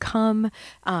writers could come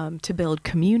to build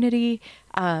community.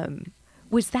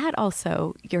 Was that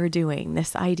also your doing,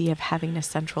 this idea of having a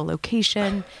central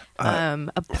location,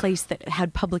 a place that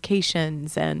had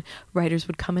publications and writers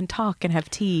would come and talk and have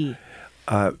tea?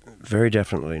 Very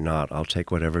definitely not. I'll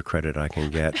take whatever credit I can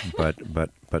get,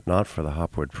 but not for the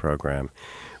Hopwood program,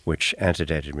 which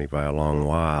antedated me by a long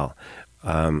while.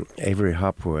 Avery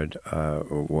Hopwood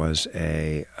was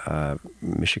a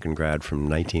Michigan grad from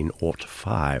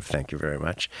 1905, thank you very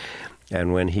much.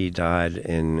 And when he died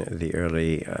in the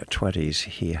early 20s,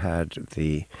 he had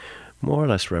the more or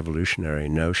less revolutionary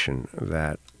notion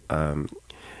that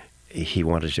he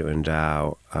wanted to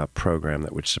endow a program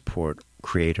that would support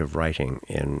creative writing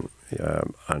in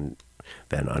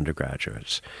then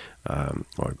undergraduates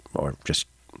or just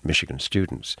Michigan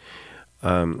students.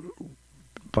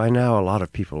 By now, a lot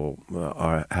of people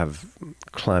have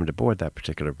climbed aboard that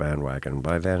particular bandwagon.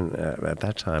 By then, at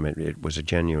that time, it was a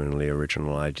genuinely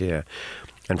original idea.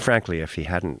 And frankly, if he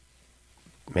hadn't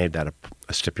made that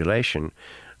a stipulation,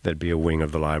 there'd be a wing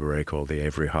of the library called the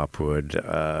Avery Hopwood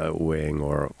wing,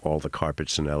 or all the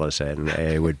carpets in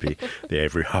LSNA would be the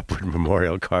Avery Hopwood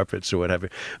Memorial Carpets or whatever.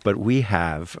 But we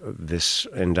have this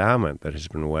endowment that has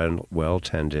been well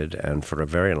tended and for a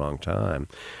very long time.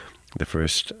 The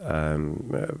first,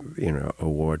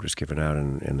 award was given out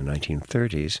in the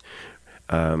 1930s.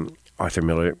 Arthur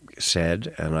Miller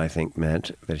said, and I think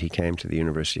meant, that he came to the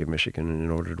University of Michigan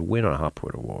in order to win a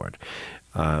Hopwood Award,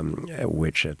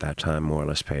 which at that time more or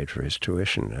less paid for his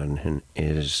tuition. And in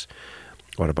his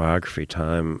autobiography,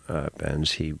 Time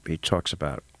Bends, he talks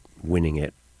about winning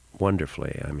it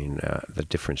wonderfully. I mean, the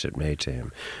difference it made to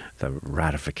him, the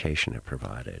ratification it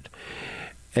provided.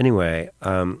 Anyway,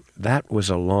 that was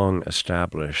a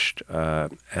long-established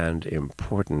and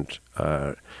important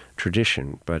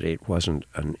tradition, but it wasn't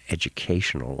an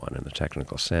educational one in the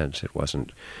technical sense. It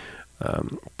wasn't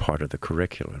part of the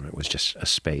curriculum. It was just a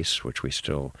space which we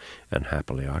still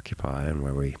unhappily occupy and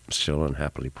where we still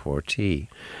unhappily pour tea.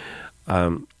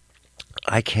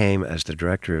 I came as the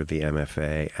director of the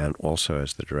MFA and also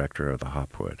as the director of the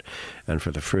Hopwood. And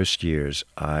for the first years,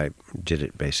 I did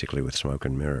it basically with smoke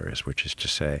and mirrors, which is to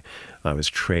say I was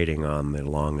trading on the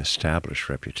long-established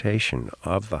reputation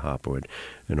of the Hopwood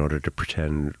in order to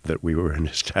pretend that we were an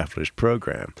established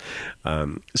program.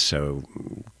 So,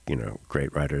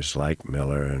 great writers like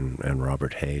Miller and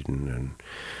Robert Hayden and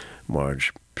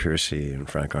Marge Piercy and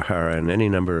Frank O'Hara and any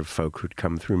number of folk who'd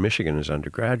come through Michigan as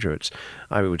undergraduates,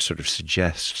 I would sort of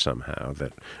suggest somehow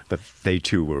that they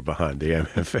too were behind the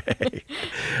MFA.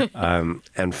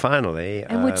 And finally...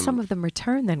 And would some of them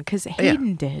return then? Because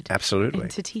Hayden did. Absolutely.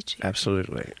 Into teaching.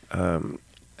 Absolutely.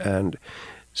 And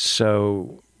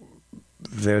so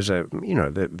there's a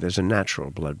natural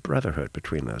blood brotherhood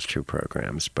between those two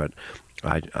programs, but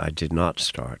I did not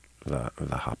start the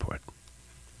Hopwood.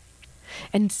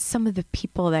 And some of the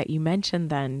people that you mentioned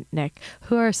then, Nick,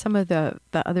 who are some of the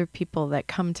other people that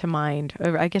come to mind?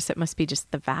 Or I guess it must be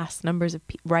just the vast numbers of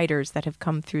writers that have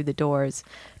come through the doors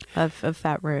of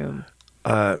that room.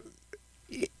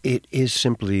 It is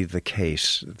simply the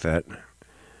case that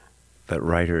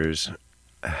writers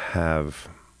have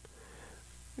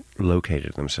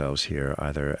located themselves here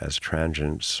either as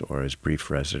transients or as brief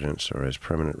residents or as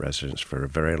permanent residents for a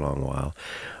very long while.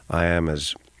 I am,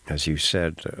 as you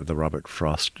said, the Robert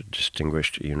Frost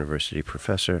Distinguished University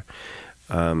Professor.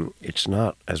 It's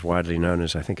not as widely known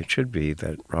as I think it should be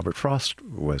that Robert Frost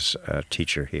was a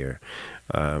teacher here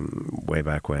way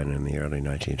back when in the early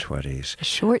 1920s. A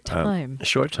short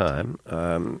time.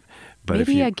 But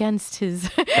maybe against his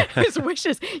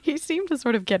wishes. He seemed to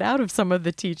sort of get out of some of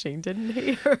the teaching, didn't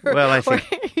he? Well, I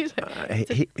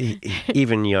think he,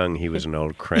 even young, he was an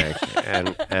old crank.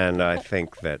 and I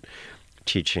think that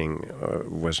teaching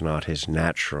was not his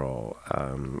natural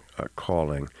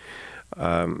calling.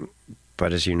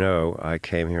 But as you know, I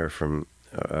came here from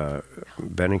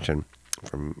Bennington,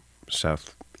 from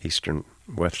southeastern,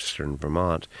 western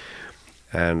Vermont,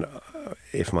 and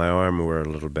if my arm were a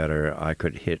little better, I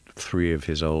could hit 3 of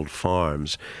his old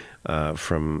farms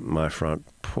from my front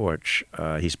porch.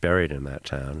 He's buried in that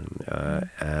town,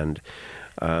 and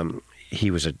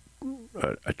he was a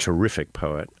terrific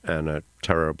poet and a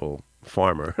terrible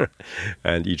farmer.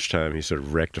 And each time he sort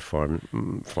of wrecked a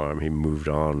farm, he moved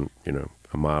on,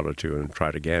 a mile or two and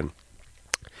tried again.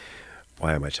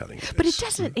 Why am I telling you this? But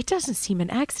it doesn't seem an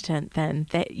accident then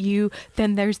that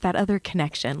then there's that other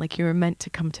connection, like you were meant to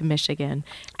come to Michigan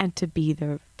and to be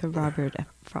the Robert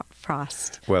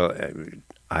Frost. Well,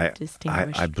 I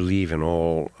believe in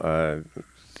all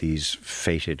these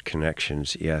fated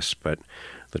connections, yes, but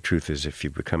the truth is if you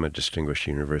become a distinguished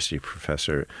university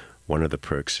professor, one of the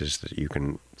perks is that you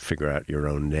can figure out your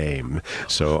own name.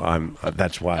 So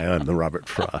that's why I'm the Robert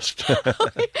Frost.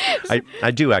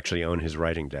 I do actually own his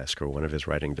writing desk, or one of his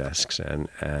writing desks,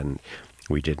 and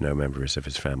we did know members of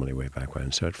his family way back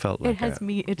when. So it felt like it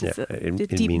means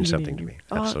meaning. something to me.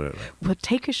 Absolutely. We'll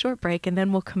take a short break and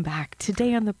then we'll come back.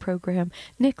 Today on the program,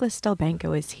 Nicholas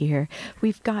Delbanco is here.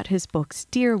 We've got his books,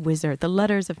 Dear Wizard, The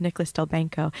Letters of Nicholas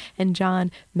Delbanco, and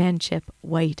John Manship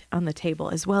White on the table,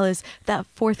 as well as that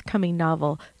forthcoming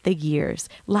novel, The Years,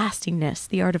 Lastingness,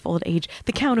 The Art of Old Age.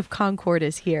 The Count of Concord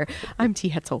is here. I'm T.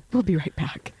 Hetzel. We'll be right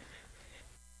back.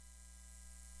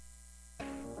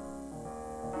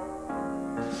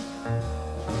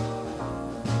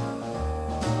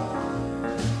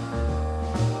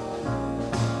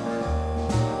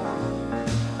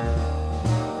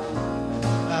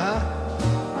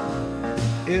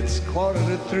 It's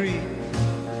 2:45.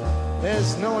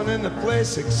 There's no one in the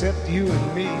place except you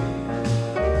and me.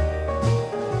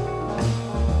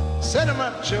 Set 'em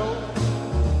up, Joe.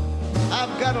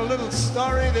 I've got a little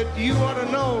story that you ought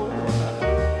to know.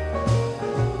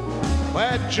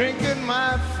 We're drinking,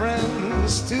 my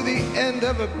friends, to the end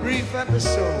of a brief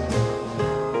episode.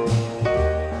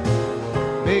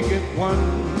 Make it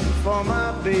one for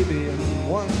my baby and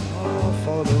one more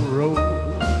for the road.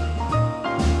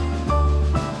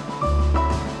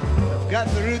 Got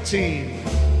the routine.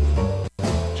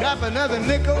 Drop another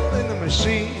nickel in the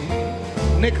machine.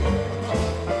 Nickel.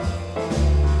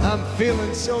 I'm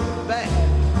feeling so bad.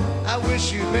 I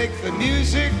wish you'd make the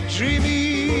music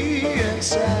dreamy and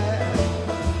sad.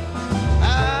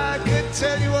 I could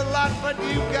tell you a lot, but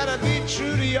you've gotta be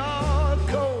true to your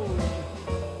code.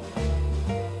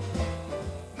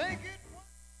 Make it.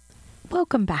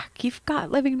 Welcome back. You've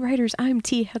got Living Writers. I'm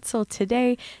T. Hetzel.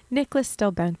 Today, Nicholas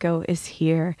Delbanco is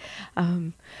here.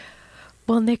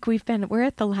 Well, Nick, we're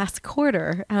at the last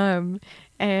quarter, and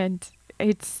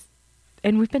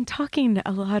we've been talking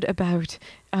a lot about.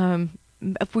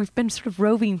 We've been sort of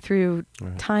roving through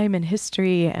time and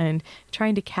history and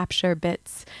trying to capture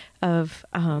bits of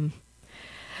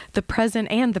the present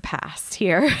and the past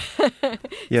here.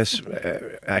 Yes,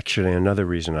 actually, another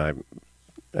reason I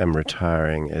am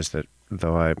retiring is that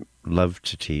though I love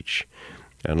to teach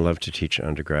and love to teach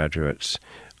undergraduates,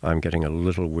 I'm getting a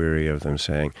little weary of them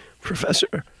saying,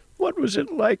 "Professor, what was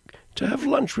it like to have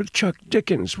lunch with Chuck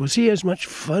Dickens? Was he as much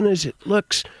fun as it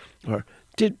looks? Or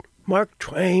did Mark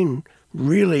Twain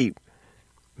really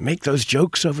make those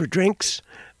jokes over drinks?"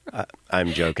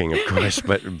 I'm joking, of course,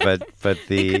 but the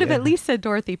They could have at least said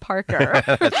Dorothy Parker.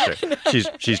 That's true.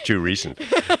 She's too recent.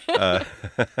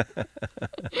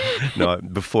 No,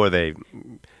 before they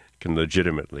can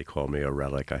legitimately call me a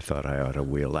relic, I thought I ought to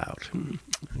wheel out.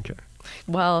 Okay.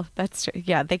 Well, that's true.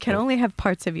 Yeah, they can only have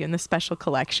parts of you in the special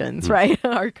collections, right?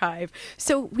 Archive.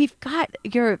 So we've got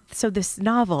this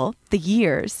novel, The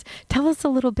Years. Tell us a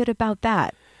little bit about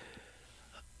that.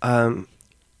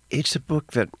 It's a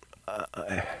book that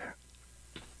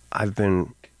I've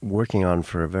been working on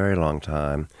for a very long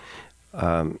time,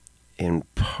 in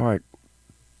part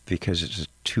because it's a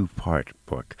two-part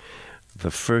book.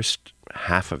 The first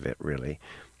half of it, really,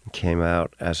 came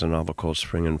out as a novel called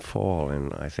Spring and Fall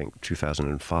in, I think,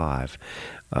 2005.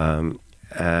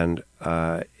 And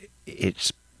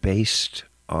it's based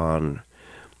on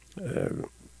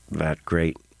that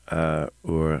great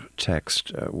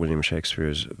text, William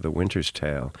Shakespeare's The Winter's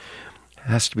Tale. It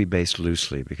has to be based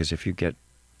loosely, because if you get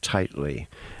tightly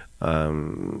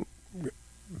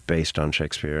based on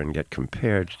Shakespeare and get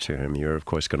compared to him, you're, of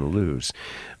course, going to lose.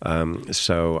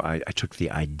 So I took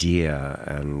the idea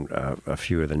and a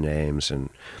few of the names and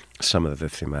some of the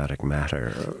thematic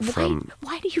matter from...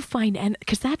 Why do you find...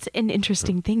 Because that's an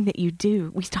interesting thing that you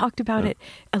do. We talked about it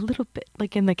a little bit,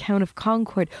 like in the Count of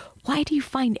Concord. Why do you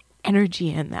find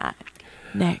energy in that,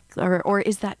 Nick? Or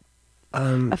is that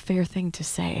a fair thing to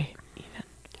say?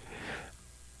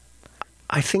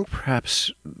 I think perhaps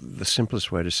the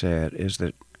simplest way to say it is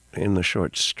that in the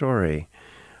short story,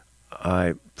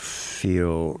 I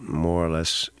feel more or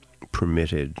less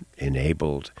permitted,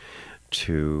 enabled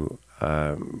to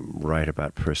write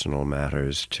about personal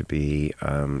matters, to be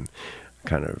kind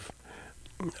of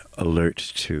alert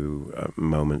to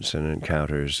moments and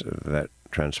encounters that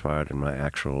transpired in my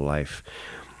actual life.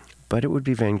 But it would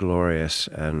be vainglorious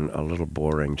and a little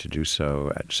boring to do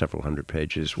so at several hundred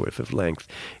pages worth of length.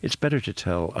 It's better to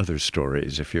tell other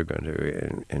stories if you're going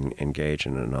to engage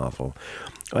in a novel.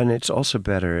 And it's also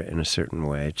better in a certain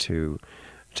way to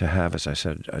have, as I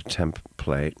said, a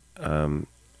template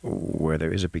where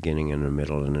there is a beginning and a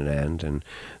middle and an end and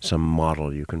some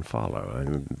model you can follow. I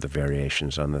mean, the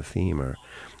variations on the theme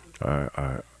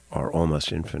are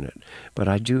almost infinite. But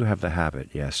I do have the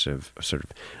habit, yes, of sort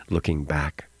of looking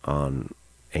back on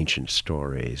ancient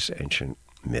stories, ancient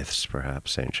myths,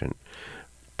 perhaps, ancient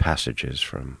passages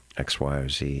from X, Y, or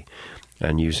Z,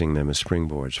 and using them as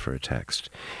springboards for a text.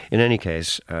 In any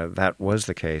case, that was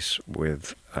the case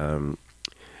with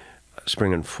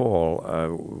Spring and Fall,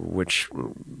 which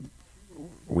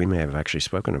we may have actually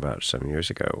spoken about some years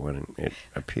ago when it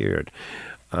appeared.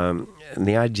 And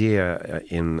the idea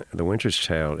in The Winter's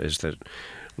Tale is that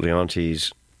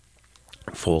Leontes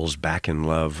falls back in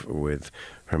love with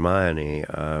Hermione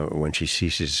when she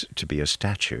ceases to be a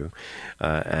statue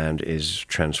and is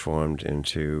transformed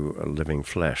into a living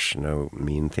flesh, no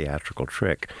mean theatrical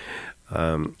trick,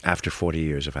 after 40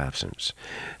 years of absence.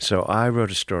 So I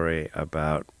wrote a story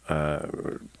about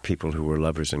people who were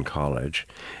lovers in college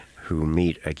who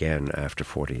meet again after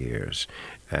 40 years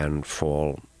and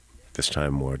fall, this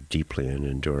time more deeply and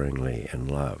enduringly, in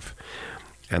love.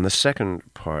 And the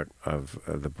second part of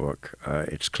the book,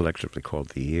 it's collectively called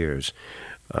The Years,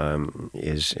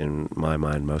 is, in my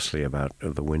mind, mostly about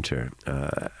the winter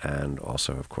and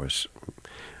also, of course,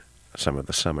 some of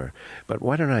the summer. But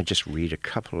why don't I just read a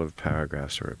couple of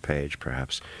paragraphs or a page,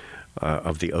 perhaps,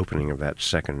 of the opening of that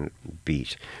second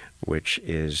beat, which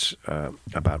is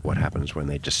about what happens when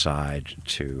they decide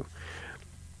to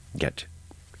get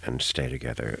and stay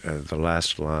together. The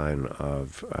last line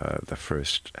of the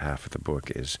first half of the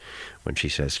book is when she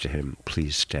says to him,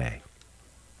 "Please stay."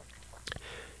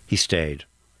 He stayed.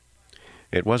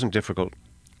 It wasn't difficult.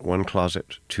 One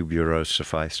closet, 2 bureaus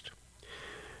sufficed.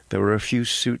 There were a few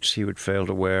suits he would fail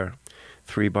to wear,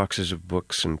 3 boxes of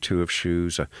books and 2 of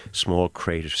shoes, a small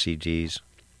crate of CDs.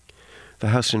 The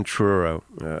house in Truro,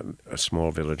 a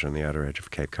small village on the outer edge of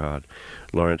Cape Cod,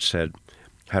 Lawrence said,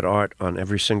 had art on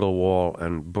every single wall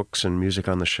and books and music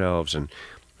on the shelves, and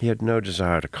he had no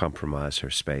desire to compromise her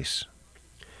space.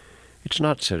 "It's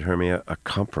not," said Hermia, "a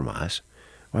compromise.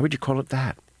 Why would you call it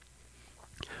that?"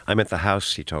 "I meant the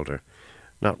house," he told her,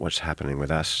 "not what's happening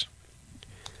with us.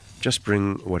 Just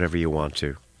bring whatever you want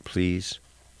to, please."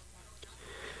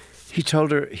 He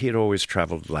told her he had always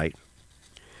traveled light.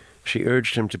 She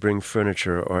urged him to bring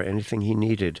furniture or anything he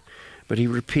needed, but he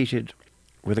repeated,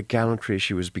 with a gallantry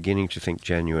she was beginning to think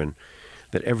genuine,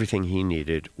 that everything he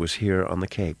needed was here on the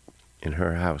Cape, in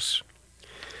her house.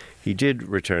 He did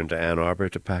return to Ann Arbor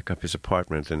to pack up his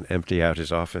apartment and empty out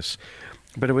his office,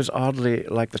 but it was oddly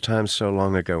like the time so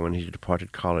long ago when he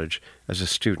departed college as a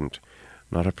student,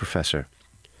 not a professor.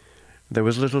 There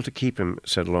was little to keep him,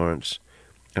 said Lawrence,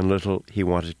 and little he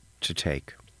wanted to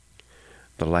take.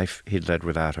 The life he'd led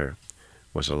without her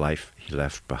was a life he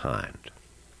left behind.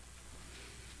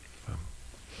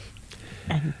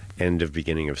 End of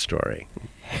beginning of story.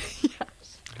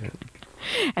 Yes.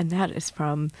 And that is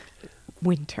from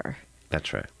Winter.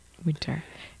 That's right. Winter.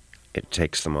 It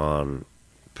takes them on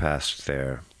past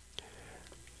their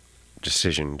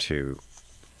decision to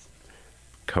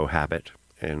cohabit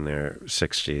in their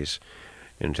 60s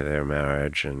into their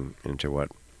marriage and into what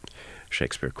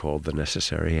Shakespeare called the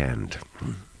necessary end.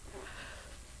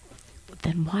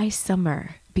 Then why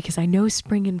summer? Because I know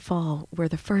spring and fall were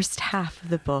the first half of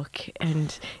the book,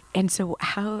 and so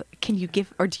how can you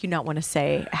give, or do you not want to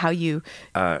say how you?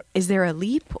 Is there a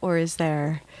leap, or is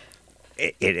there?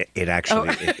 It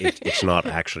actually it's not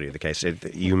actually the case.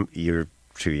 You're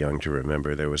too young to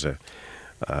remember. There was a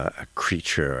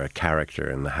creature, a character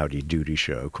in the Howdy Doody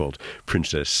show called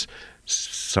Princess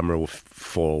Summer,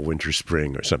 Fall, Winter,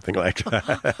 Spring, or something like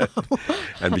that.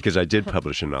 And because I did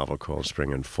publish a novel called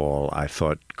Spring and Fall, I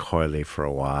thought coyly for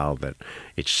a while that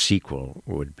its sequel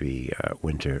would be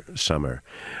Winter, Summer.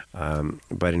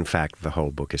 But in fact, the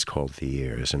whole book is called The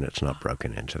Years, and it's not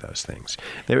broken into those things.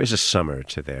 There is a summer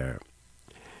to their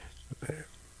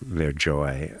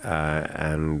joy,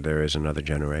 and there is another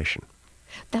generation.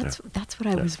 That's what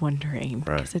I was wondering,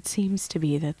 because it seems to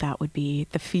be that would be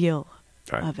the feel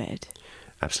of it.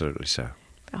 Absolutely so.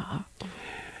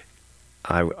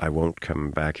 I won't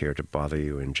come back here to bother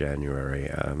you in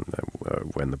January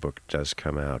when the book does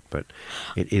come out, but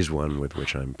it is one with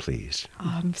which I'm pleased.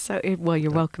 Well,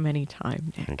 you're welcome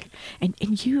anytime, Nick.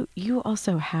 And you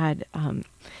also had,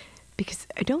 because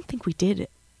I don't think we did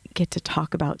get to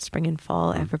talk about Spring and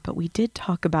Fall ever, but we did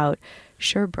talk about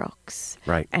Sherbrooks,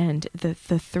 right? And the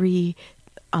three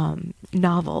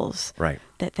novels, right?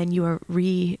 That then you are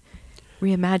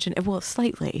reimagined, well,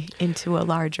 slightly into a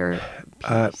larger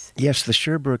piece. Yes, the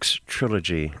Sherbrooks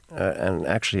trilogy, and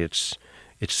actually it's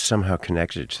somehow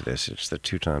connected to this. It's the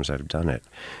two times I've done it.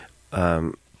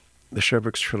 The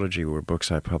Sherbrooks trilogy were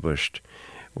books I published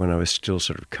when I was still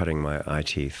sort of cutting my eye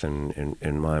teeth, and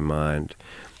in my mind,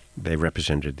 they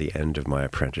represented the end of my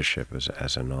apprenticeship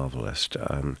as a novelist.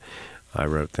 I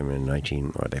wrote them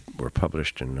they were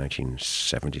published in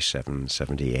 1977,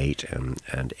 78,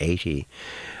 and 80.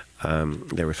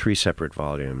 There were 3 separate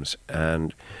volumes,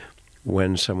 and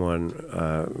when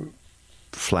someone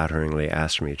flatteringly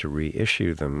asked me to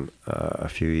reissue them a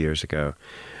few years ago,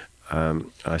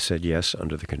 I said yes,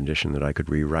 under the condition that I could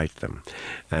rewrite them.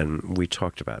 And we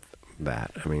talked about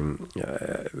that. I mean,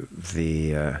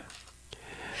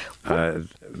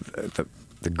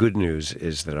 the good news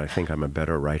is that I think I'm a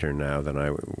better writer now than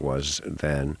I was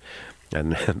then,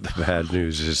 and the bad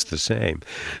news is the same.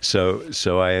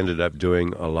 So I ended up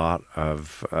doing a lot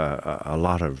of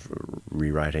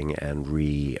rewriting and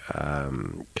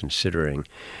considering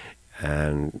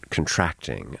and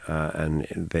contracting, and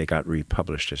they got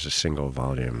republished as a single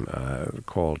volume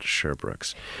called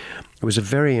Sherbrooks. It was a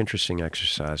very interesting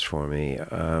exercise for me,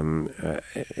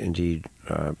 indeed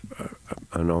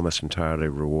an almost entirely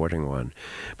rewarding one.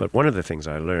 But one of the things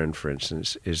I learned, for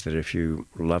instance, is that if you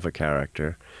love a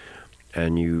character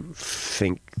and you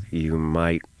think you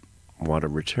might want to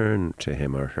return to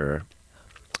him or her,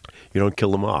 you don't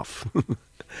kill them off.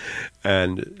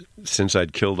 And since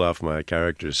I'd killed off my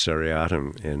characters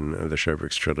seriatim in the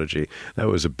Sherbrooks trilogy, that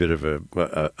was a bit of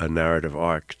a narrative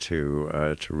arc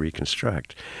to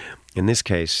reconstruct. In this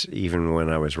case, even when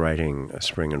I was writing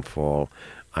Spring and Fall,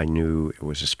 I knew it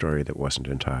was a story that wasn't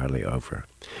entirely over.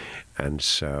 And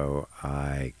so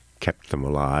I kept them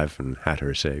alive and had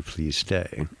her say, "Please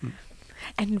stay."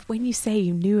 And when you say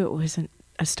you knew it wasn't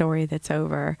a story that's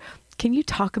over, can you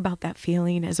talk about that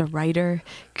feeling as a writer?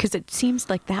 Because it seems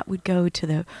like that would go to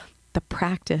the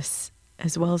practice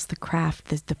as well as the craft,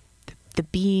 the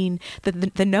being,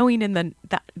 the knowing and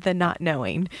the not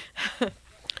knowing.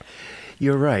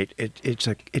 You're right. It's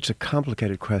a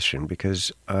complicated question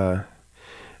because, I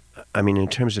mean, in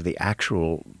terms of the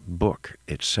actual book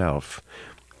itself,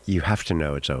 you have to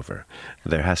know it's over.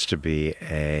 There has to be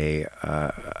a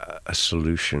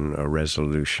solution, a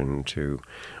resolution to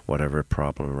whatever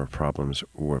problem or problems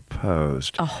were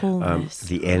posed. A wholeness.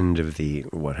 The end of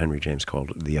what Henry James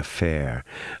called the affair,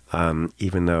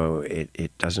 even though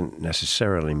it doesn't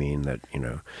necessarily mean that,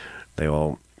 they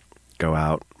all go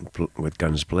out with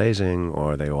guns blazing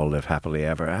or they all live happily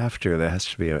ever after. There has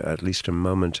to be at least a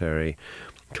momentary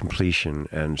completion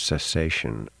and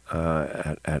cessation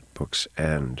at book's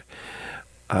end.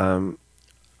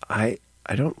 I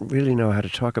don't really know how to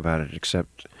talk about it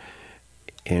except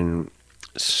in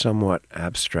somewhat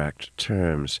abstract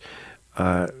terms.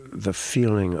 The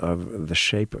feeling of the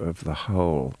shape of the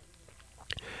whole,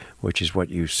 which is what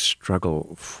you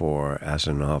struggle for as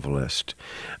a novelist.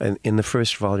 And in the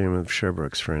first volume of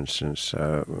Sherbrooke's, for instance,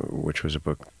 which was a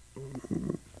book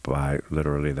by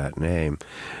literally that name,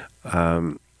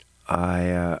 I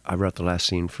wrote the last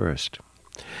scene first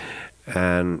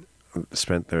and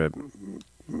spent the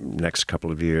next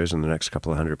couple of years and the next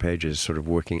couple of 100 pages sort of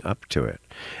working up to it.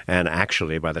 And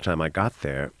actually, by the time I got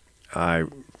there, I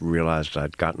realized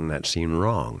I'd gotten that scene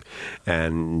wrong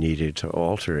and needed to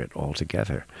alter it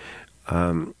altogether.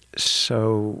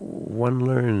 So one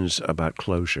learns about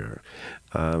closure.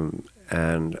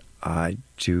 And I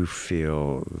do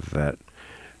feel that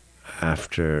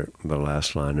after the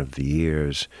last line of the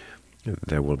years,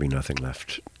 there will be nothing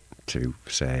left to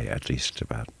say, at least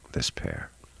about this pair.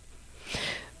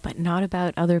 But not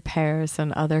about other pairs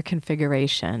and other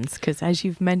configurations, because as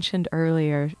you've mentioned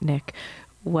earlier, Nick,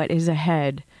 what is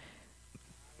ahead?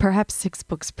 Perhaps 6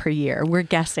 books per year. We're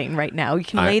guessing right now. We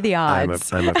can lay the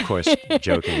odds. I'm of course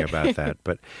joking about that,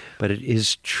 but it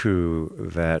is true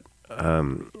that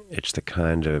it's the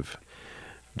kind of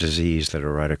disease that a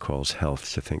writer calls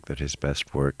health, to think that his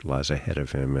best work lies ahead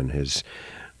of him and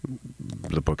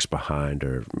the books behind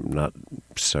are not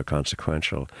so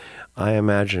consequential. I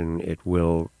imagine it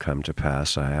will come to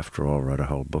pass. I, after all, wrote a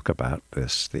whole book about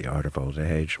this, The Art of Old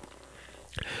Age,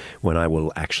 when I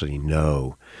will actually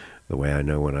know, the way I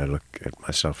know when I look at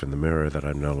myself in the mirror that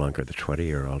I'm no longer the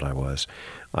 20-year-old I was.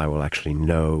 I will actually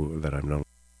know that I'm no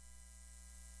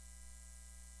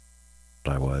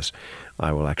I was.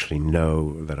 I will actually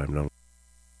know that I'm no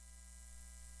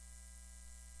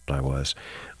I was.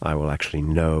 I will actually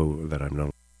know that I'm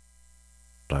no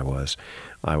I was.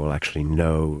 I will actually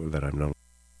know that I'm no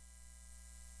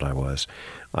I was.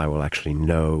 I will actually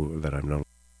know that I'm no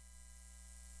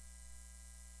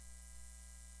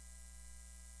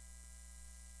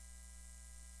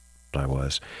I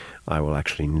was. I will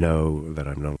actually know that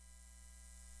I'm no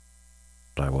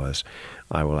I was.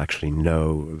 I will actually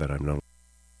know that I'm no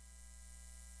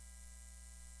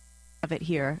Of it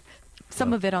here,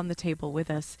 some of it on the table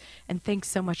with us, and thanks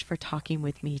so much for talking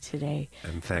with me today.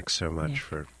 And thanks so much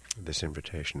for this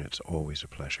invitation. It's always a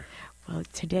pleasure. Well,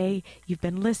 today you've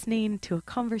been listening to a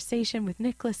conversation with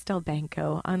Nicholas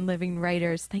Delbanco on Living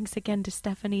Writers. Thanks again to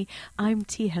Stephanie. I'm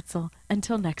T. Hetzel.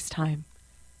 Until next time.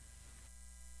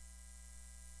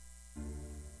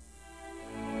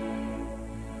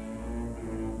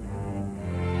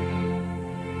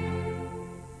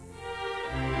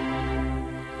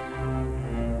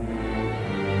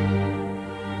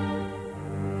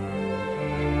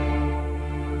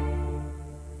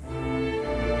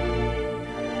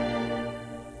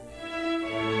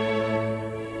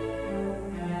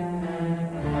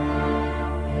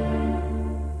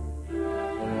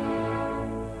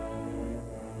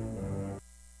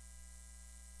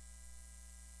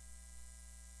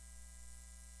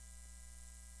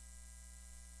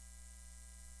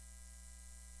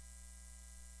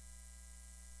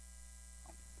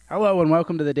 Hello and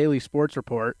welcome to the Daily Sports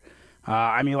Report.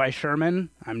 I'm Eli Sherman.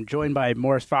 I'm joined by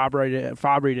Morris Fabry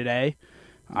today.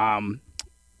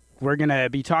 We're going to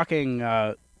be talking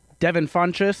Devin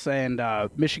Funchess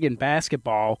and Michigan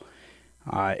basketball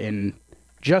in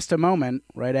just a moment,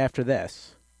 right after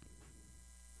this.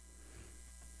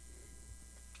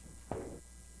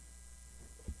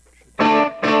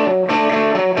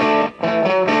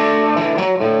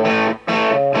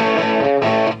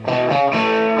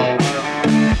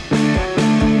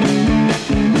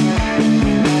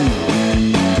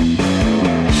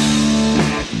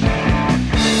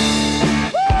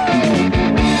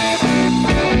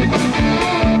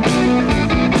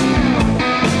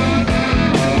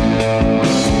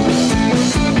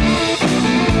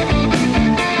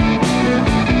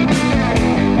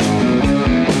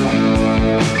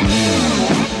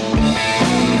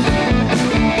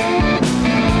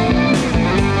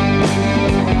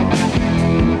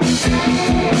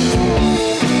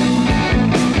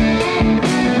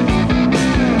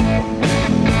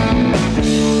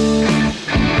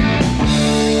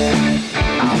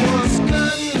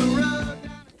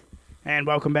 And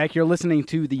welcome back. You're listening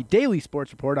to the Daily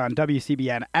Sports Report on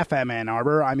WCBN FM Ann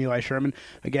Arbor. I'm Eli Sherman,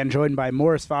 again joined by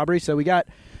Morris Fabry. So we got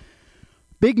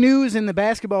big news in the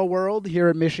basketball world here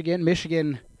at Michigan.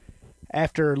 Michigan,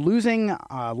 after losing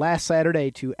last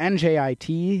Saturday to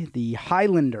NJIT, the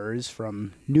Highlanders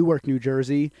from Newark, New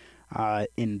Jersey,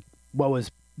 in what was,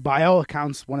 by all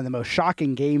accounts, one of the most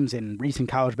shocking games in recent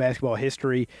college basketball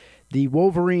history, the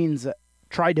Wolverines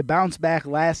tried to bounce back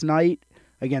last night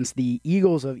against the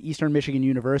Eagles of Eastern Michigan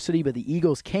University, but the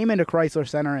Eagles came into Chrysler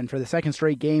Center, and for the second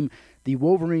straight game, the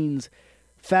Wolverines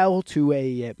fell to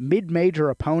a mid-major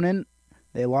opponent.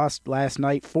 They lost last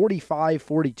night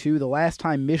 45-42. The last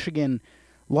time Michigan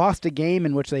lost a game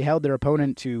in which they held their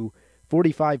opponent to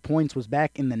 45 points was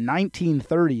back in the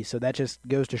 1930s, so that just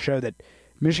goes to show that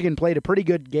Michigan played a pretty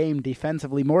good game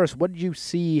defensively. Morris, what did you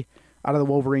see out of the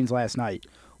Wolverines last night?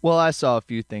 Well, I saw a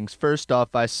few things. First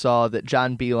off, I saw that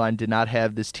John Beilein did not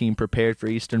have this team prepared for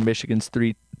Eastern Michigan's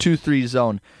 2-3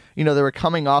 zone. You know, they were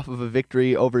coming off of a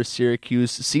victory over Syracuse,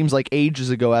 seems like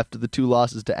ages ago after the two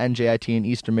losses to NJIT and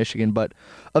Eastern Michigan, but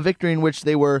a victory in which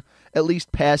they were at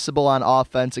least passable on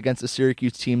offense against a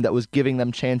Syracuse team that was giving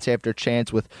them chance after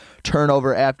chance with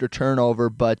turnover after turnover.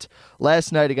 But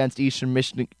last night against Eastern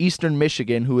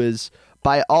Michigan, who is,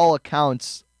 by all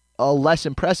accounts, a less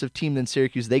impressive team than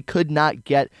Syracuse, they could not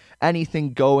get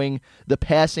anything going. The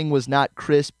passing was not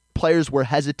crisp. Players were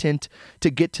hesitant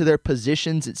to get to their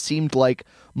positions. It seemed like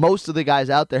most of the guys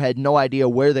out there had no idea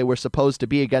where they were supposed to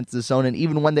be against the zone, and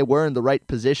even when they were in the right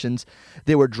positions,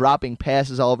 they were dropping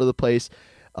passes all over the place,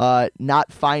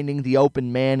 not finding the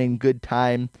open man in good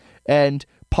time. And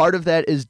part of that is